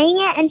Ella saying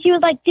it, and she was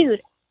like, dude,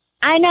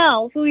 I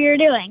know who you're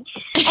doing.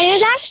 And it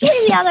was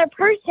actually the other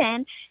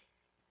person,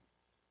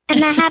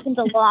 and that happens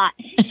a lot.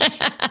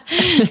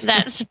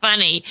 That's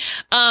funny.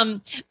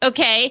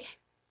 Okay.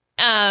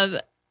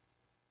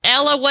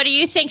 Ella, what do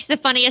you think's the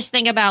funniest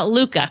thing about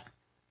Luca?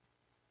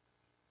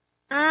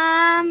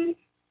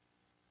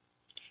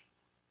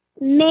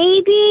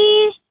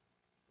 Maybe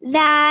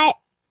that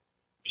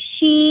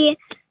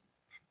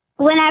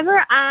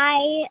whenever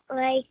I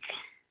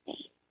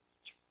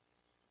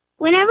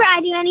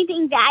do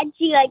anything bad,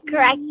 she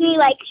corrects me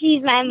like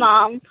she's my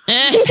mom.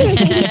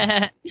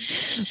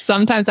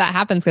 Sometimes that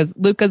happens because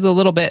Luca's a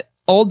little bit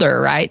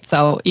older, right?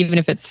 So even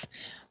if it's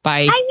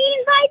by 2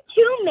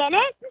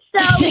 minutes. So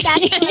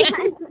that's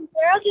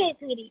we're okay,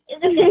 sweetie.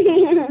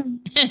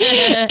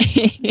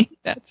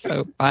 That's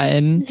so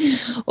fun.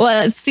 Well,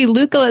 let's see,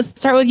 Luca, let's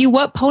start with you.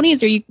 What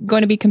ponies are you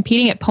going to be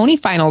competing at Pony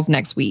Finals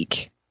next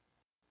week?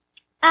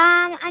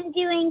 I'm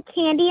doing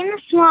Candy in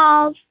the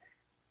smalls,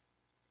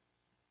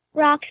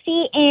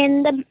 Roxy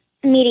in the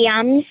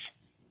mediums,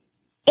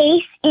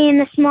 Ace in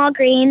the small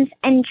greens,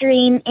 and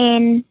Dream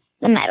in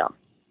the middle.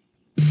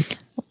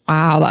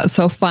 Wow, that's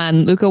so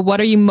fun. Luca,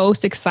 what are you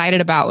most excited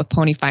about with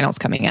Pony Finals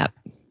coming up?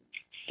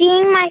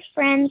 Seeing my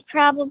friends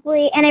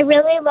probably, and I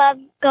really love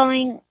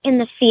going in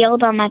the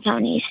field on my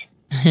ponies.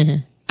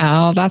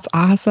 Oh, that's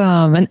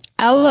awesome. And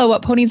Ella,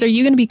 what ponies are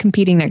you going to be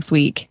competing next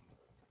week?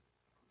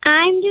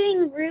 I'm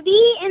doing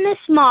Ruby in the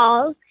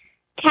smalls,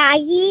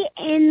 Kagi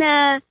in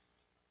the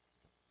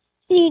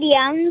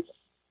mediums,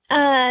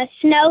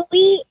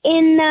 Snowy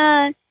in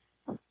the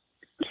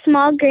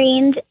small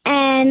greens,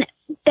 and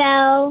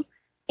Belle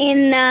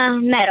in the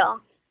middle.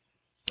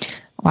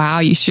 Wow,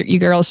 you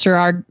girls sure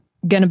are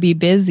going to be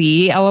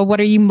busy. Ella, what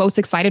are you most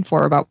excited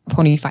for about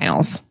Pony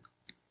Finals?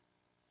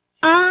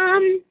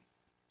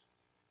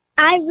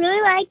 I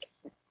really like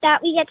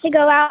that we get to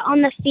go out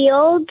on the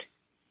field,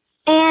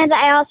 and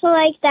I also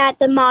like that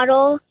the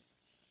model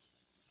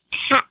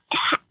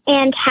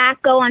and hack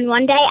go on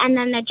one day, and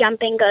then the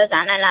jumping goes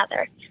on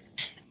another.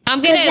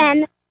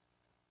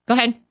 Go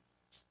ahead.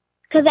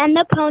 Because then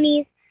the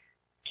ponies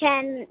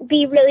can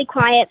be really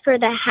quiet for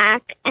the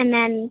hack, and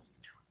then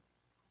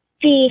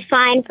be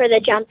fine for the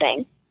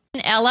jumping.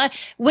 Ella,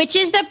 which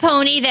is the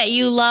pony that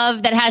you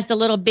love that has the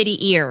little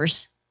bitty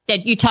ears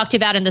that you talked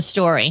about in the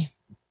story?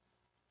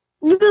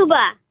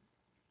 Ruba.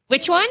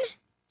 Which one?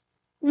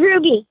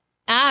 Ruby.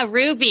 Ah,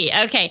 Ruby.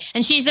 Okay.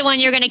 And she's the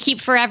one you're going to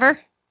keep forever?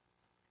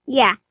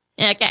 Yeah.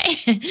 Okay.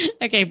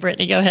 Okay,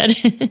 Brittany, go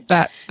ahead.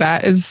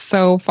 That is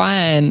so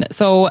fun.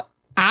 So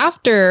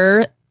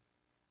after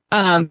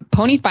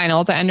Pony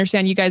Finals, I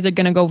understand you guys are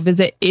going to go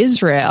visit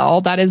Israel.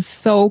 That is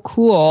so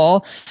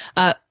cool.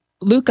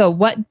 Luca,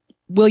 what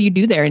will you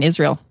do there in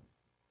Israel?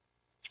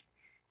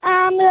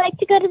 We like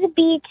to go to the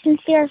beach and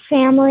see our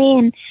family,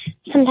 and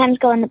sometimes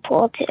go in the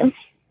pool too.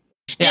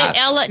 Yeah.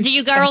 Ella, do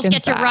you girls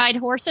get to ride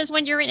horses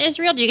when you're in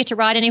Israel? Do you get to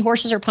ride any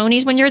horses or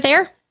ponies when you're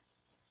there?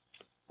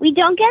 We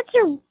don't get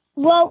to.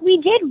 Well, we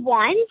did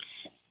once,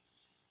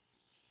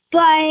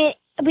 but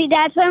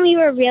that's when we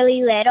were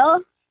really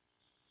little,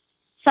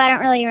 so I don't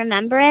really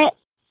remember it.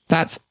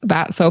 That's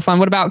so fun.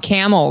 What about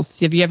camels?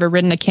 Have you ever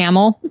ridden a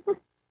camel?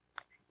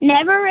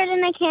 Never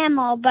ridden a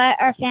camel,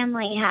 but our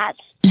family has.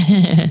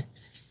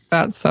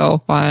 That's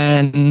so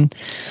fun.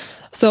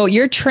 So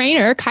your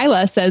trainer,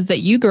 Kyla, says that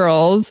you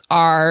girls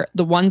are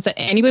the ones that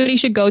anybody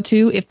should go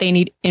to if they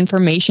need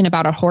information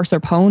about a horse or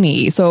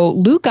pony. So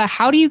Luca,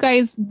 how do you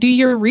guys do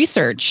your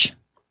research?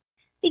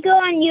 We go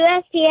on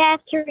USDF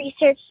to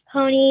research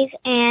ponies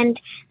and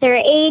their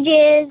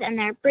ages and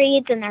their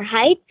breeds and their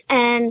heights.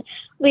 And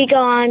we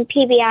go on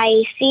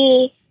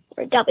PBIEC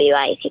or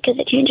WIEC because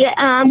they changed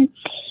it,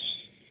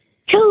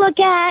 to look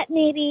at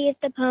maybe if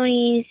the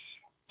ponies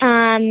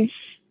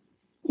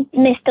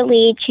missed a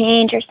lead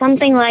change or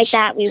something like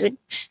that. We would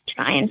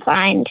try and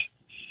find.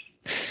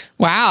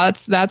 Wow,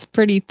 that's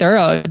pretty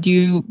thorough. Do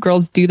you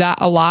girls do that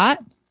a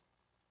lot?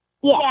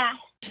 Yeah.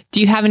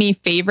 Do you have any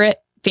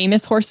favorite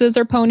famous horses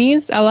or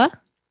ponies, Ella?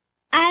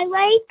 I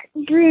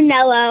like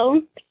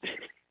Brunello.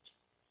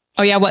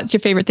 Oh yeah, what's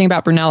your favorite thing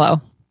about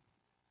Brunello?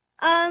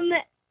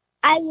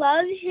 I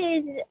love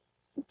his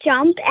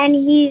jump, and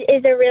he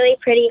is a really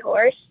pretty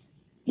horse.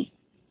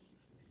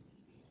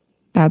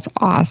 That's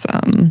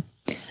awesome.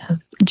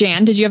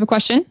 Jan, did you have a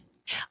question?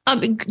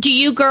 Do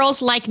you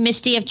girls like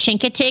Misty of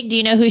Chincoteague? Do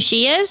you know who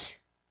she is?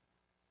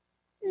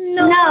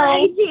 No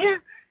idea.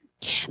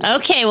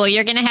 Okay, well,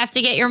 you're going to have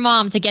to get your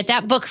mom to get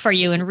that book for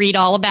you and read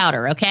all about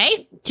her,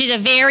 okay? She's a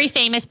very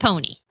famous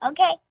pony.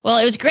 Okay. Well,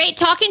 it was great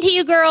talking to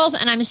you girls,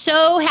 and I'm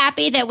so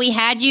happy that we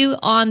had you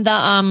on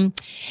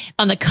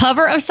the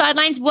cover of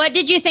Sidelines. What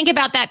did you think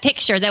about that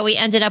picture that we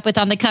ended up with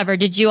on the cover?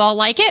 Did you all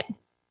like it?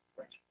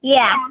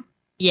 Yeah.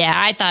 Yeah,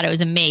 I thought it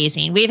was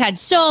amazing. We've had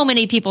so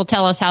many people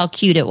tell us how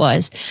cute it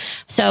was.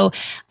 So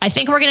I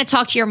think we're going to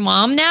talk to your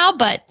mom now,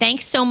 but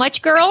thanks so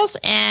much, girls,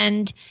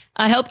 and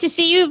I hope to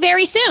see you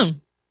very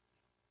soon.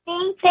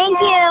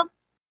 Thank you.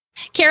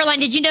 Caroline,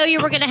 did you know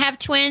you were going to have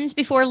twins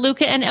before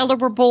Luca and Ella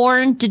were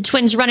born? Did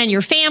twins run in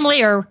your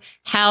family, or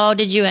how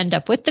did you end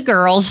up with the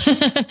girls?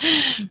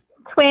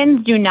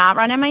 Twins do not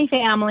run in my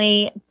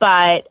family,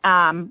 but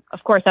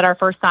of course, at our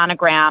first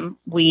sonogram,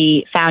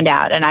 we found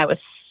out, and I was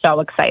so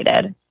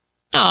excited.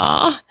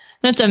 Aw,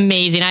 that's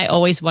amazing. I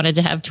always wanted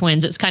to have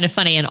twins. It's kind of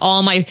funny, and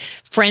all my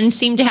friends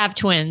seem to have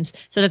twins,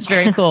 so that's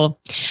very cool.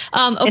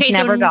 Okay, it's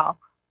never dull.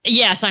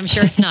 Yes, I'm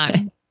sure it's not.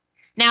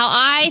 Now,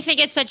 I think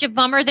it's such a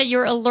bummer that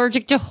you're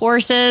allergic to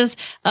horses,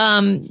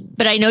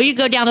 but I know you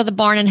go down to the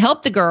barn and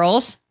help the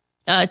girls.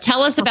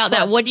 Tell us about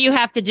that. What do you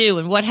have to do,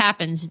 and what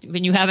happens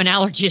when you have an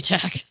allergy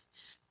attack?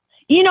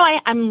 You know,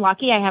 I'm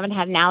lucky I haven't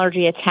had an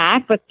allergy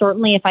attack, but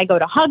certainly if I go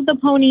to hug the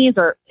ponies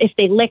or if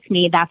they lick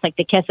me, that's like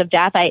the kiss of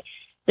death.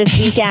 This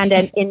weekend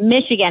in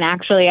Michigan,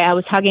 actually, I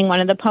was hugging one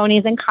of the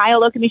ponies, and Kyle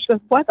looked at me. She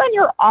goes, "What's on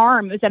your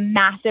arm?" It was a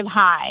massive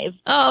hive.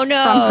 Oh,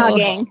 no. From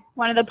hugging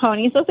one of the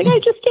ponies. I was like, I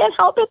just can't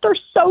help it. They're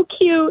so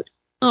cute.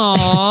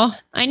 Aw,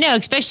 I know,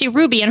 especially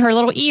Ruby and her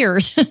little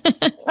ears.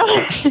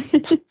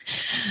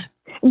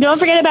 Don't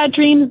forget about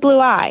Dream's blue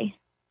eye.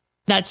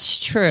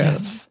 That's true.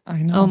 Yes, I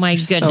know. Oh my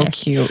They're goodness.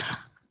 So cute.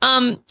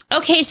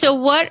 Okay, so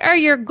what are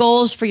your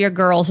goals for your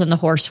girls in the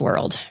horse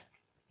world?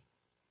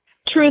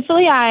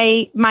 Truthfully,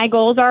 my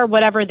goals are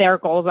whatever their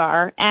goals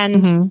are. And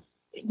Mhm.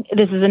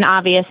 this is an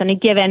obvious and a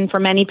given for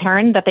many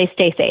parents that they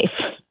stay safe.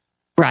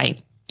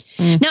 Right.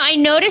 Now, I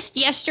noticed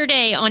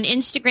yesterday on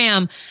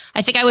Instagram,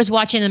 I think I was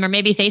watching them or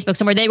maybe Facebook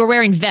somewhere, they were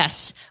wearing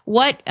vests.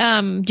 What,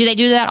 do they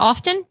do that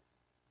often?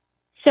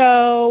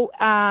 So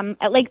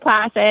at Lake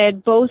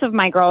Placid, both of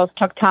my girls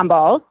took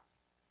tumbles,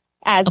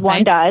 as Okay.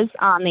 one does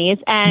on these.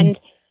 And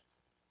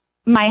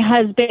my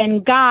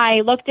husband, Guy,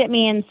 looked at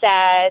me and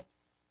said,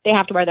 they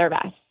have to wear their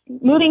vests.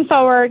 Moving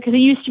forward, because it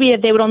used to be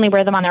that they would only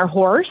wear them on their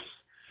horse.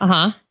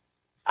 Uh-huh.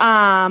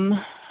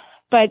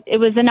 But it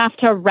was enough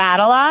to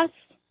rattle us.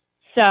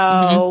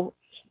 So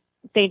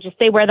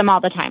they wear them all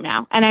the time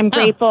now. And I'm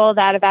grateful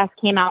that a vest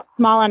came out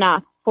small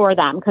enough for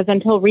them, because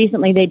until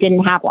recently they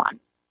didn't have one.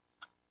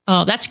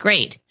 Oh, that's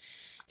great.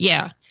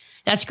 Yeah,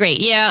 that's great.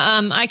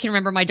 Yeah, I can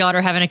remember my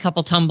daughter having a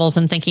couple tumbles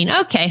and thinking,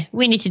 okay,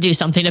 we need to do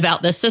something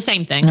about this. The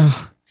same thing.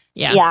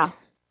 Yeah.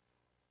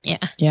 Yeah.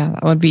 Yeah,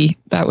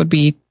 that would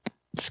be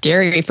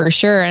scary for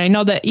sure. And I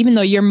know that even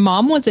though your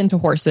mom was into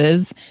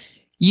horses,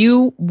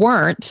 you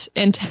weren't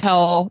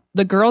until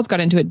the girls got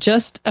into it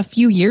just a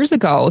few years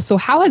ago. So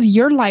how has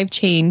your life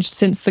changed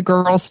since the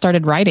girls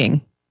started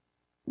riding?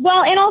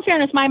 Well, in all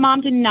fairness, my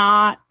mom did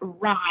not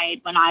ride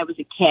when I was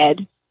a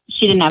kid.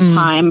 She didn't have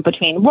time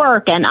between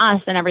work and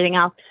us and everything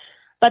else.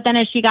 But then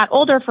as she got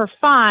older for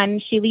fun,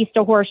 she leased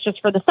a horse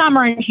just for the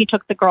summer, and she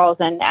took the girls.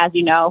 And as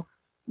you know,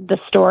 the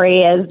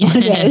story is what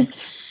it is.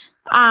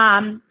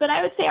 But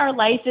I would say our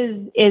life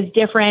is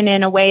different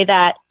in a way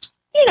that,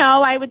 you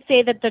know, I would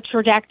say that the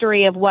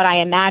trajectory of what I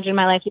imagine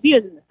my life to be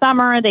is in the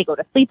summer, they go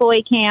to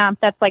sleepaway camp.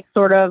 That's like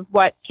sort of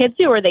what kids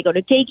do, or they go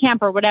to day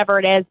camp or whatever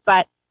it is.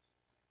 But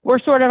we're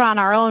sort of on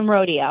our own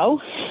rodeo.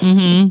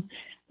 Mm-hmm.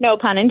 No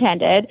pun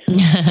intended.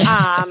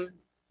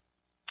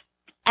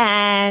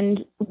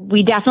 And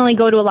we definitely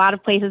go to a lot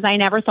of places I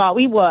never thought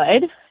we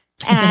would.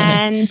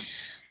 And,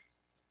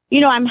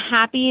 you know, I'm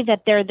happy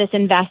that they're this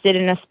invested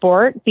in a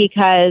sport,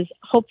 because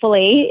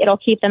hopefully it'll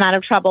keep them out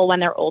of trouble when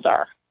they're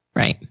older.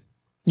 Right.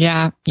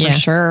 Yeah, for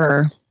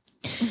sure.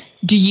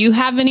 Do you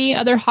have any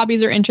other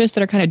hobbies or interests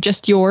that are kind of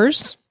just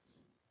yours?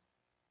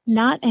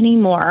 Not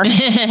anymore.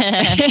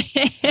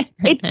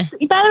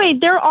 It's, by the way,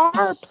 there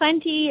are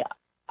plenty.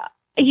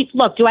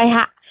 Look,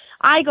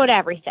 I go to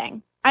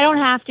everything. I don't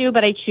have to,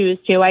 but I choose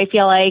to. I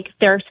feel like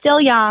they're still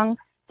young.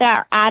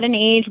 They're at an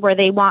age where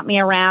they want me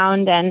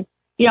around, and,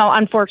 you know,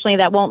 unfortunately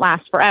that won't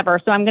last forever.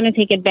 So I'm going to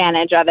take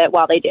advantage of it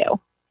while they do.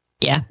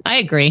 Yeah, I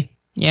agree.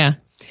 Yeah.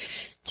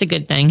 It's a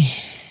good thing.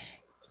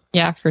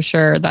 Yeah, for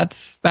sure.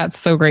 That's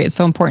so great. It's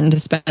so important to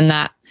spend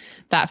that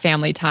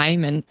family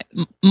time, and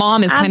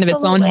mom is kind of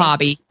its own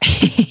hobby.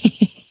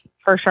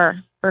 For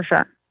sure. For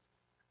sure.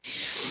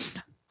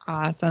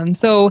 Awesome.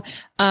 So,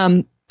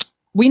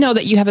 we know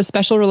that you have a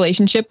special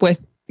relationship with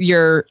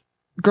your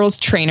girls'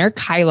 trainer,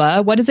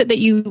 Kyla. What is it that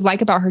you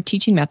like about her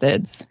teaching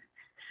methods?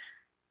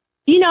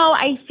 You know,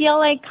 I feel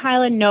like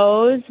Kyla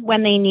knows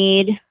when they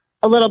need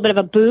a little bit of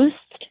a boost,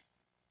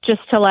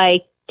 just to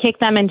like kick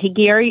them into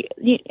gear.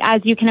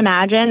 As you can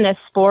imagine, this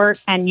sport,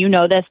 and you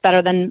know this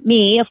better than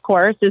me, of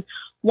course, is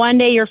one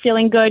day you're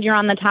feeling good, you're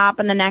on the top,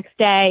 and the next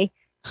day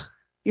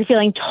you're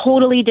feeling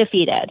totally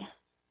defeated.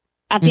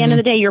 At the end of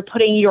the day, you're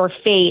putting your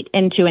fate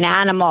into an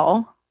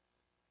animal,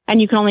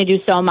 and you can only do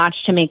so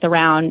much to make the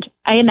round.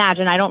 I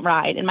imagine, I don't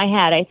ride, in my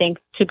head, I think,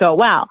 to go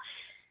well.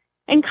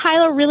 And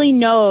Kyla really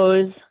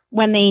knows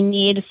when they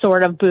need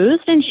sort of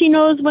boost, and she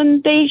knows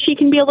when she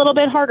can be a little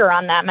bit harder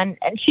on them. And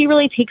she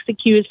really takes the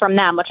cues from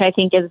them, which I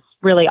think is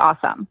really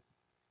awesome.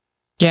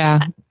 Yeah.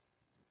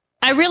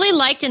 I really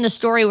liked in the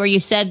story where you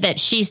said that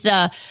she's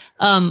the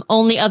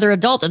only other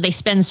adult that they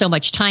spend so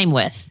much time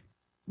with.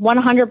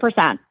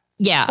 100%.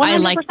 Yeah, 100%. I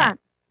like that.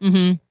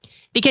 Mm-hmm.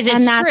 Because it's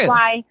and that's true.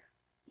 why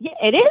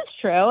it is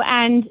true.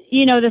 And,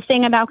 you know, the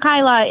thing about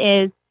Kyla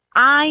is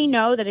I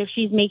know that if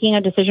she's making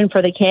a decision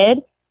for the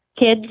kids,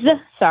 9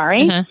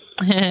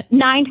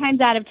 times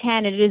out of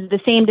 10, it is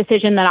the same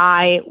decision that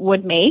I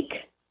would make.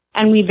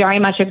 And we very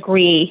much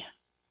agree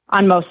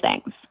on most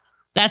things.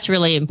 That's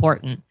really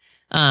important.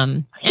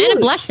 And a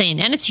blessing.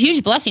 And it's a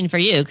huge blessing for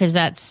you, because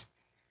that's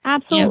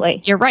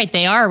absolutely, you're right.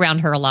 They are around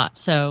her a lot.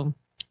 So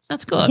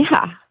that's good.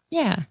 Yeah.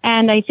 Yeah.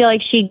 And I feel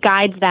like she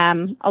guides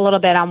them a little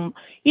bit on,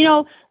 you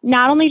know,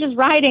 not only just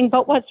riding,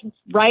 but what's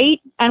right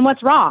and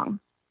what's wrong.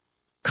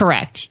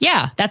 Correct.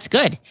 Yeah, that's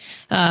good.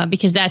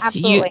 Because that's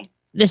Absolutely.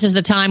 This is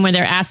the time when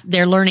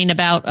they're learning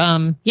about,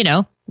 you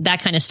know, that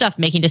kind of stuff,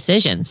 making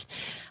decisions.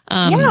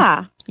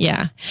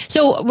 Yeah.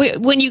 So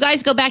when you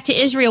guys go back to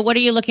Israel, what are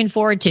you looking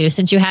forward to,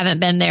 since you haven't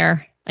been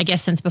there, I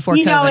guess, since before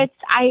COVID?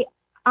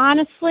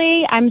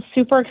 Honestly, I'm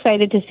super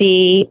excited to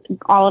see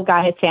all of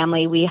Guy's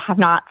family. We have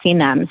not seen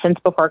them since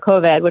before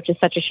COVID, which is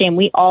such a shame.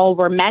 We all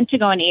were meant to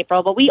go in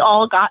April, but we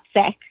all got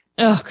sick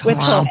with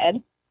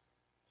COVID.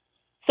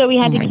 So we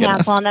had Oh to my cancel.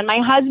 goodness. And then my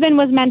husband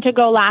was meant to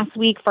go last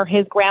week for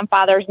his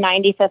grandfather's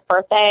 95th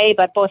birthday,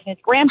 but both his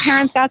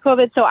grandparents got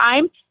COVID. So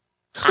I'm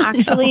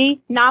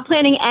actually not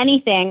planning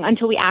anything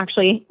until we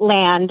actually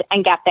land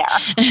and get there.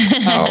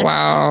 Oh,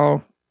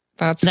 wow.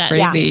 That's That-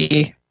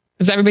 crazy.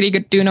 Is everybody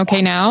doing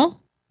okay now?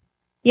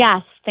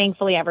 Yes,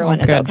 thankfully everyone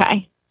Oh, is good.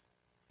 okay.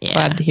 Yeah.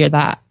 Glad to hear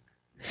that.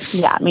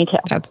 Yeah, me too.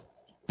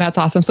 That's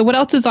awesome. So what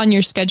else is on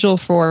your schedule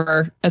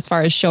for as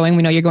far as showing?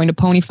 We know you're going to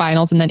pony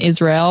finals and then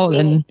Israel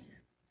and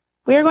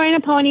We're going to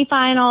pony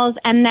finals,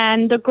 and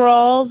then the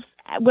girls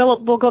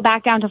we'll go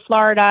back down to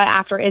Florida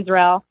after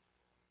Israel.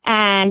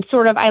 And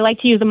sort of, I like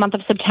to use the month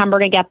of September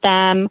to get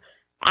them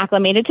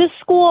acclimated to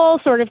school,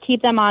 sort of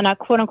keep them on a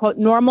quote unquote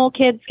normal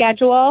kid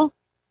schedule.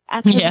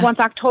 Because Yeah. once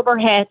October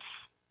hits,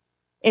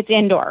 it's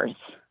indoors.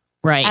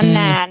 Right. And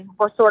then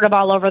we're sort of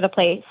all over the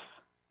place.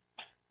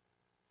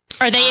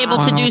 Are they able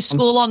to Wow. do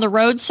school on the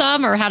road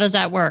some, or how does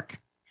that work?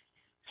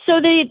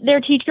 So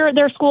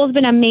their school has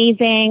been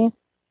amazing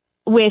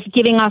with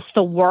giving us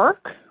the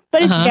work,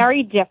 but it's Uh-huh.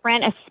 very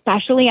different,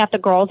 especially at the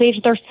girls'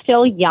 age. They're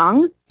still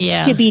young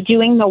Yeah. to be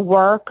doing the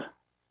work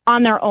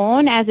on their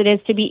own as it is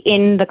to be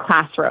in the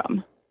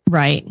classroom.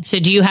 Right. So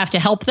do you have to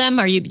help them?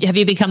 Have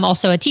you become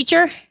also a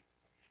teacher?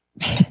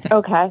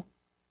 Okay.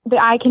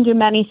 I can do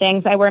many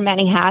things. I wear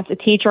many hats. A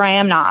teacher, I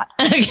am not.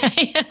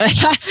 Okay.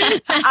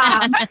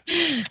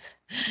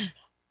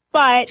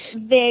 But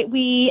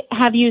we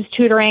have used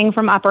tutoring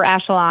from Upper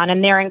Echelon,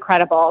 and they're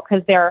incredible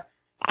because they're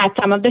at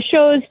some of the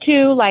shows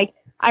too. Like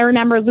I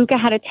remember Luca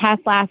had a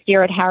test last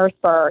year at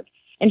Harrisburg,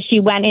 and she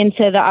went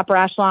into the Upper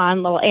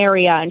Echelon little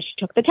area and she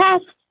took the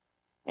test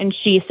and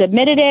she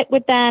submitted it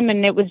with them,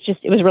 and it was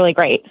really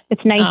great.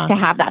 It's nice to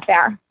have that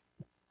there.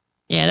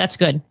 Yeah, that's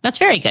good. That's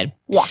very good.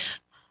 Yeah.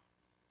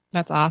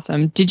 that's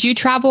awesome. Did you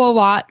travel a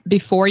lot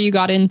before you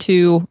got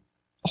into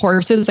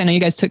horses? I know you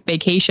guys took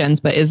vacations,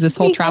 but is this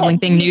whole We traveling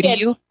did. thing We new to did.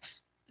 you?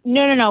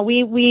 No.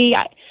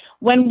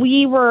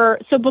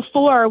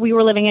 Before we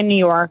were living in New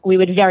York, we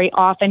would very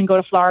often go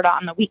to Florida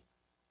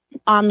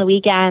on the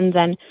weekends,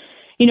 and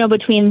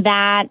between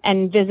that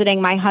and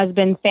visiting my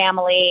husband's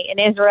family in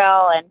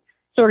Israel and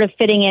sort of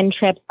fitting in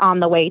trips on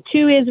the way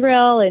to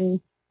Israel, and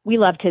we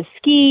love to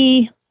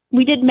ski.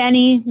 We did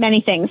many,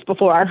 many things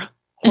before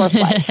horse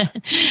life.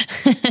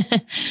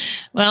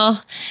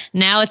 Well,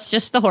 now it's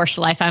just the horse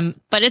life.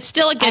 But it's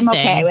still a good I'm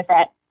thing. okay with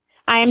it.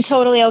 I am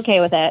totally okay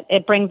with it.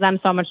 It brings them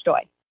so much joy.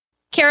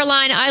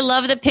 Caroline, I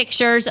love the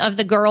pictures of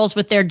the girls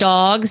with their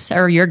dogs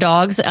or your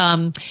dogs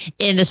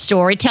in the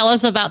story. Tell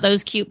us about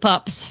those cute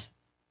pups.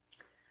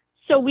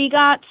 So we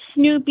got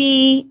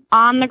Snoopy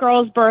on the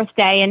girl's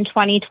birthday in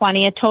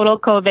 2020, a total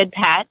COVID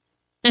pet.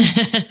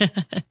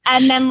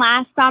 And then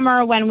last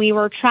summer when we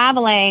were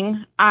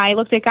traveling, I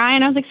looked at Guy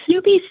and I was like,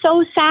 Snoopy's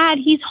so sad.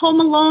 He's home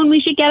alone. We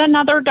should get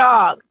another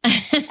dog.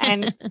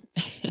 And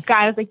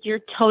Guy was like, you're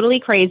totally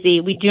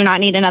crazy. We do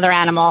not need another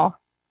animal.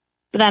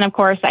 But then, of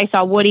course, I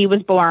saw Woody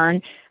was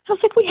born. I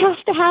was like, we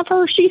have to have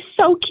her. She's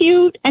so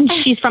cute. And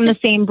she's from the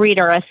same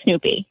breeder as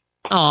Snoopy.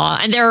 Oh,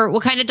 and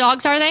what kind of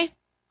dogs are they?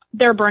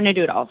 They're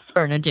Bernedoodles.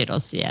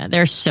 Bernedoodles. Yeah,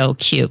 they're so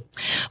cute.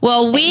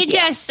 Well, we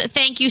just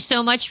thank you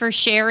so much for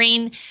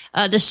sharing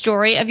the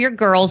story of your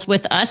girls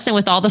with us and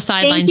with all the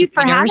sidelines. Thank you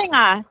for readers.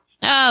 having us.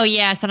 Oh,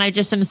 yes. And I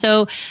just am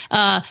so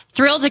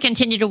thrilled to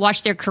continue to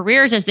watch their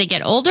careers as they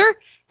get older.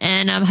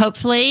 And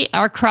hopefully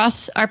our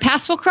paths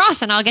will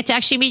cross and I'll get to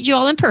actually meet you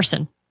all in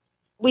person.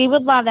 We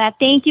would love that.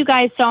 Thank you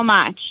guys so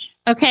much.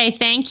 Okay.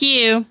 Thank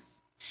you.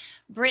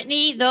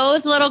 Brittany,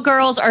 those little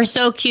girls are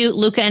so cute.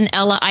 Luca and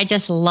Ella, I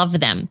just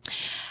love them.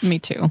 Me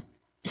too.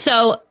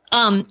 So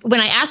when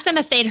I asked them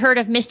if they'd heard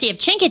of Misty of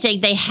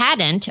Chincoteague, they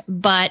hadn't,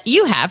 but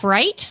you have,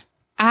 right?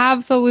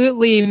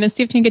 Absolutely.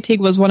 Misty of Chincoteague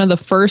was one of the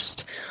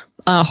first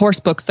horse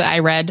books that I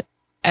read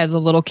as a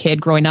little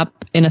kid growing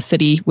up in a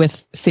city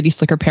with city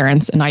slicker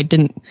parents. And I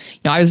didn't,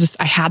 I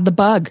had the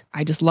bug.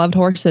 I just loved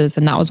horses.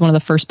 And that was one of the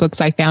first books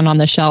I found on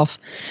the shelf.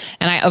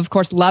 And I, of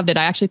course, loved it.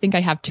 I actually think I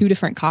have 2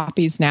 different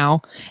copies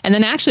now. And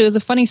then actually it was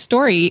a funny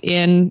story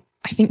in,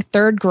 I think,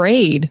 3rd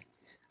grade.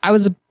 I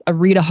was a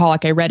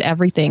readaholic. I read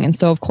everything. And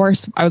so, of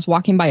course, I was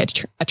walking by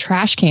a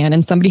trash can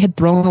and somebody had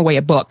thrown away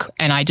a book.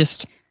 And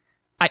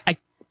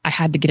I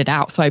had to get it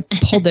out. So I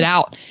pulled it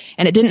out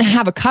and it didn't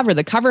have a cover.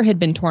 The cover had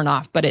been torn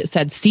off, but it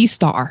said Sea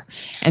Star.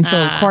 And so,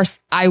 of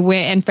course, I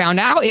went and found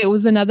out it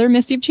was another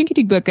Misty of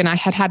Chincoteague book. And I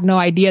had no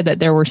idea that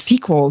there were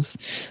sequels.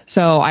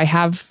 So I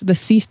have the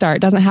Sea Star. It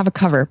doesn't have a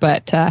cover,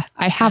 but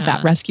I have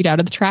that rescued out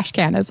of the trash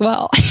can as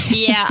well.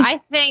 Yeah, I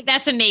think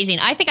that's amazing.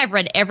 I think I've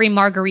read every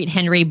Marguerite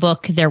Henry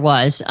book there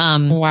was.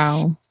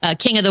 Wow.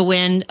 King of the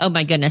Wind. Oh,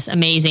 my goodness.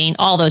 Amazing.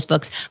 All those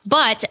books.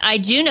 But I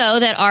do know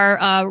that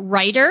our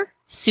writer,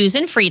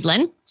 Susan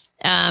Friedland,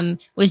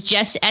 was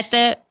just at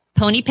the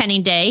Pony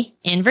Penning Day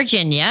in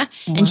Virginia,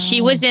 and she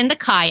was in the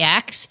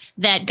kayaks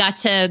that got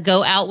to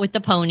go out with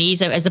the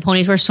ponies as the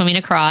ponies were swimming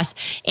across.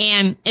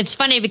 And it's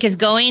funny because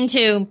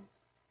and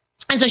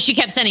so she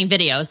kept sending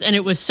videos, and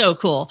it was so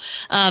cool.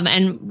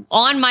 And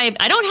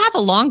I don't have a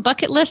long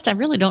bucket list. I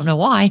really don't know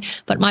why,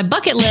 but my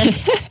bucket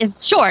list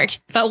is short.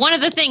 But one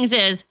of the things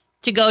is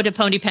to go to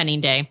Pony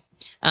Penning Day.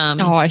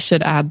 I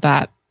should add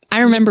that. I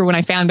remember when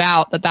I found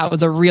out that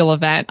was a real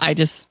event, I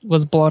just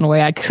was blown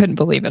away. I couldn't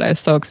believe it. I was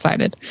so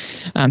excited.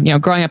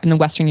 Growing up in the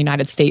Western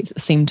United States, it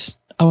seemed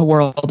a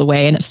world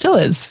away, and it still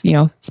is,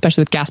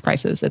 especially with gas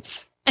prices.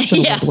 It's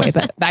still a world away,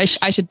 but I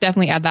should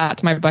definitely add that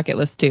to my bucket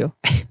list too.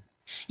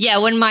 Yeah.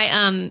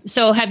 When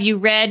so have you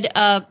read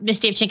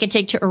Misty of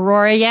Chincoteague to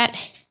Aurora yet?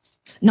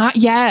 Not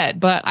yet,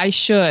 but I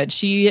should.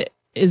 She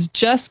is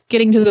just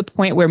getting to the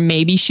point where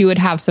maybe she would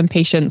have some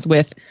patience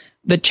with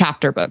the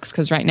chapter books,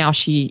 because right now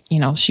she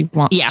wants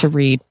to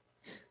read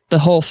the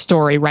whole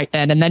story right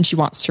then, and then she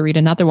wants to read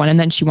another one, and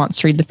then she wants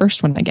to read the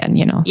first one again.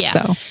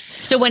 Yeah.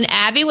 So when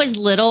Abby was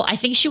little, I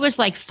think she was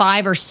like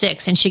 5 or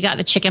 6, and she got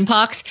the chicken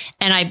pox,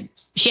 and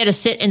she had to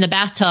sit in the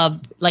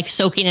bathtub like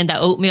soaking in the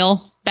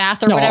oatmeal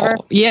bath or whatever.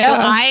 Yeah.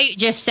 So I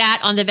just sat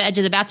on the edge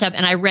of the bathtub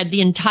and I read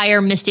the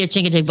entire Misty of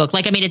Chincoteague book.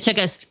 It took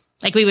us.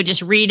 Like, we would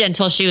just read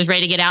until she was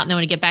ready to get out, and then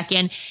we'd get back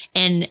in.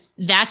 And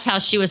that's how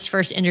she was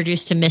first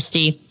introduced to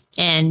Misty.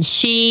 And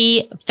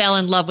she fell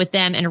in love with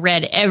them and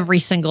read every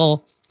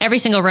single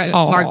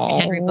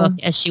Margaret Henry book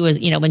as she was,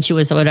 when she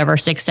was whatever,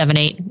 6, 7,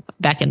 8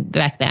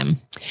 back then.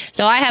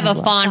 So I have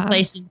a fond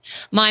place in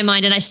my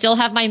mind, and I still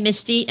have my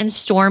Misty and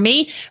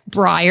Stormy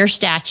Briar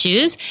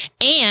statues.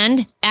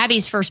 And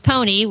Abby's first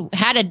pony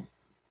had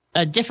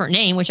a different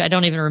name, which I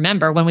don't even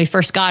remember when we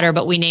first got her,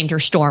 but we named her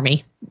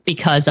Stormy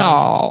because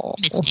of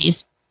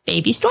Misty's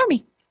baby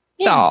Stormy.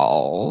 Yeah.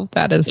 Oh,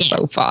 that is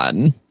so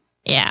fun.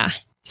 Yeah.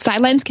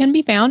 Sidelines can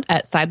be found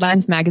at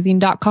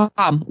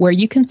sidelinesmagazine.com, where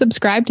you can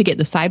subscribe to get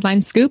the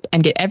Sidelines scoop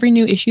and get every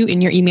new issue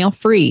in your email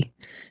free.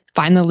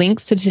 Find the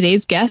links to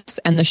today's guests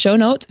and the show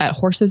notes at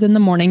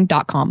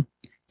horsesinthemorning.com.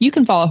 You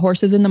can follow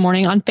Horses in the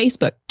Morning on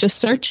Facebook. Just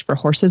search for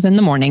Horses in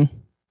the Morning.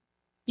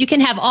 You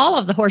can have all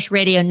of the Horse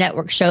Radio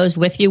Network shows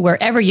with you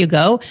wherever you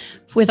go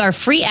with our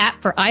free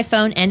app for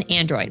iPhone and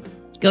Android.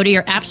 Go to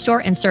your app store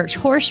and search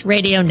Horse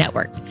Radio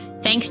Network.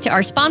 Thanks to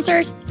our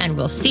sponsors, and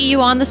we'll see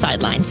you on the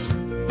sidelines.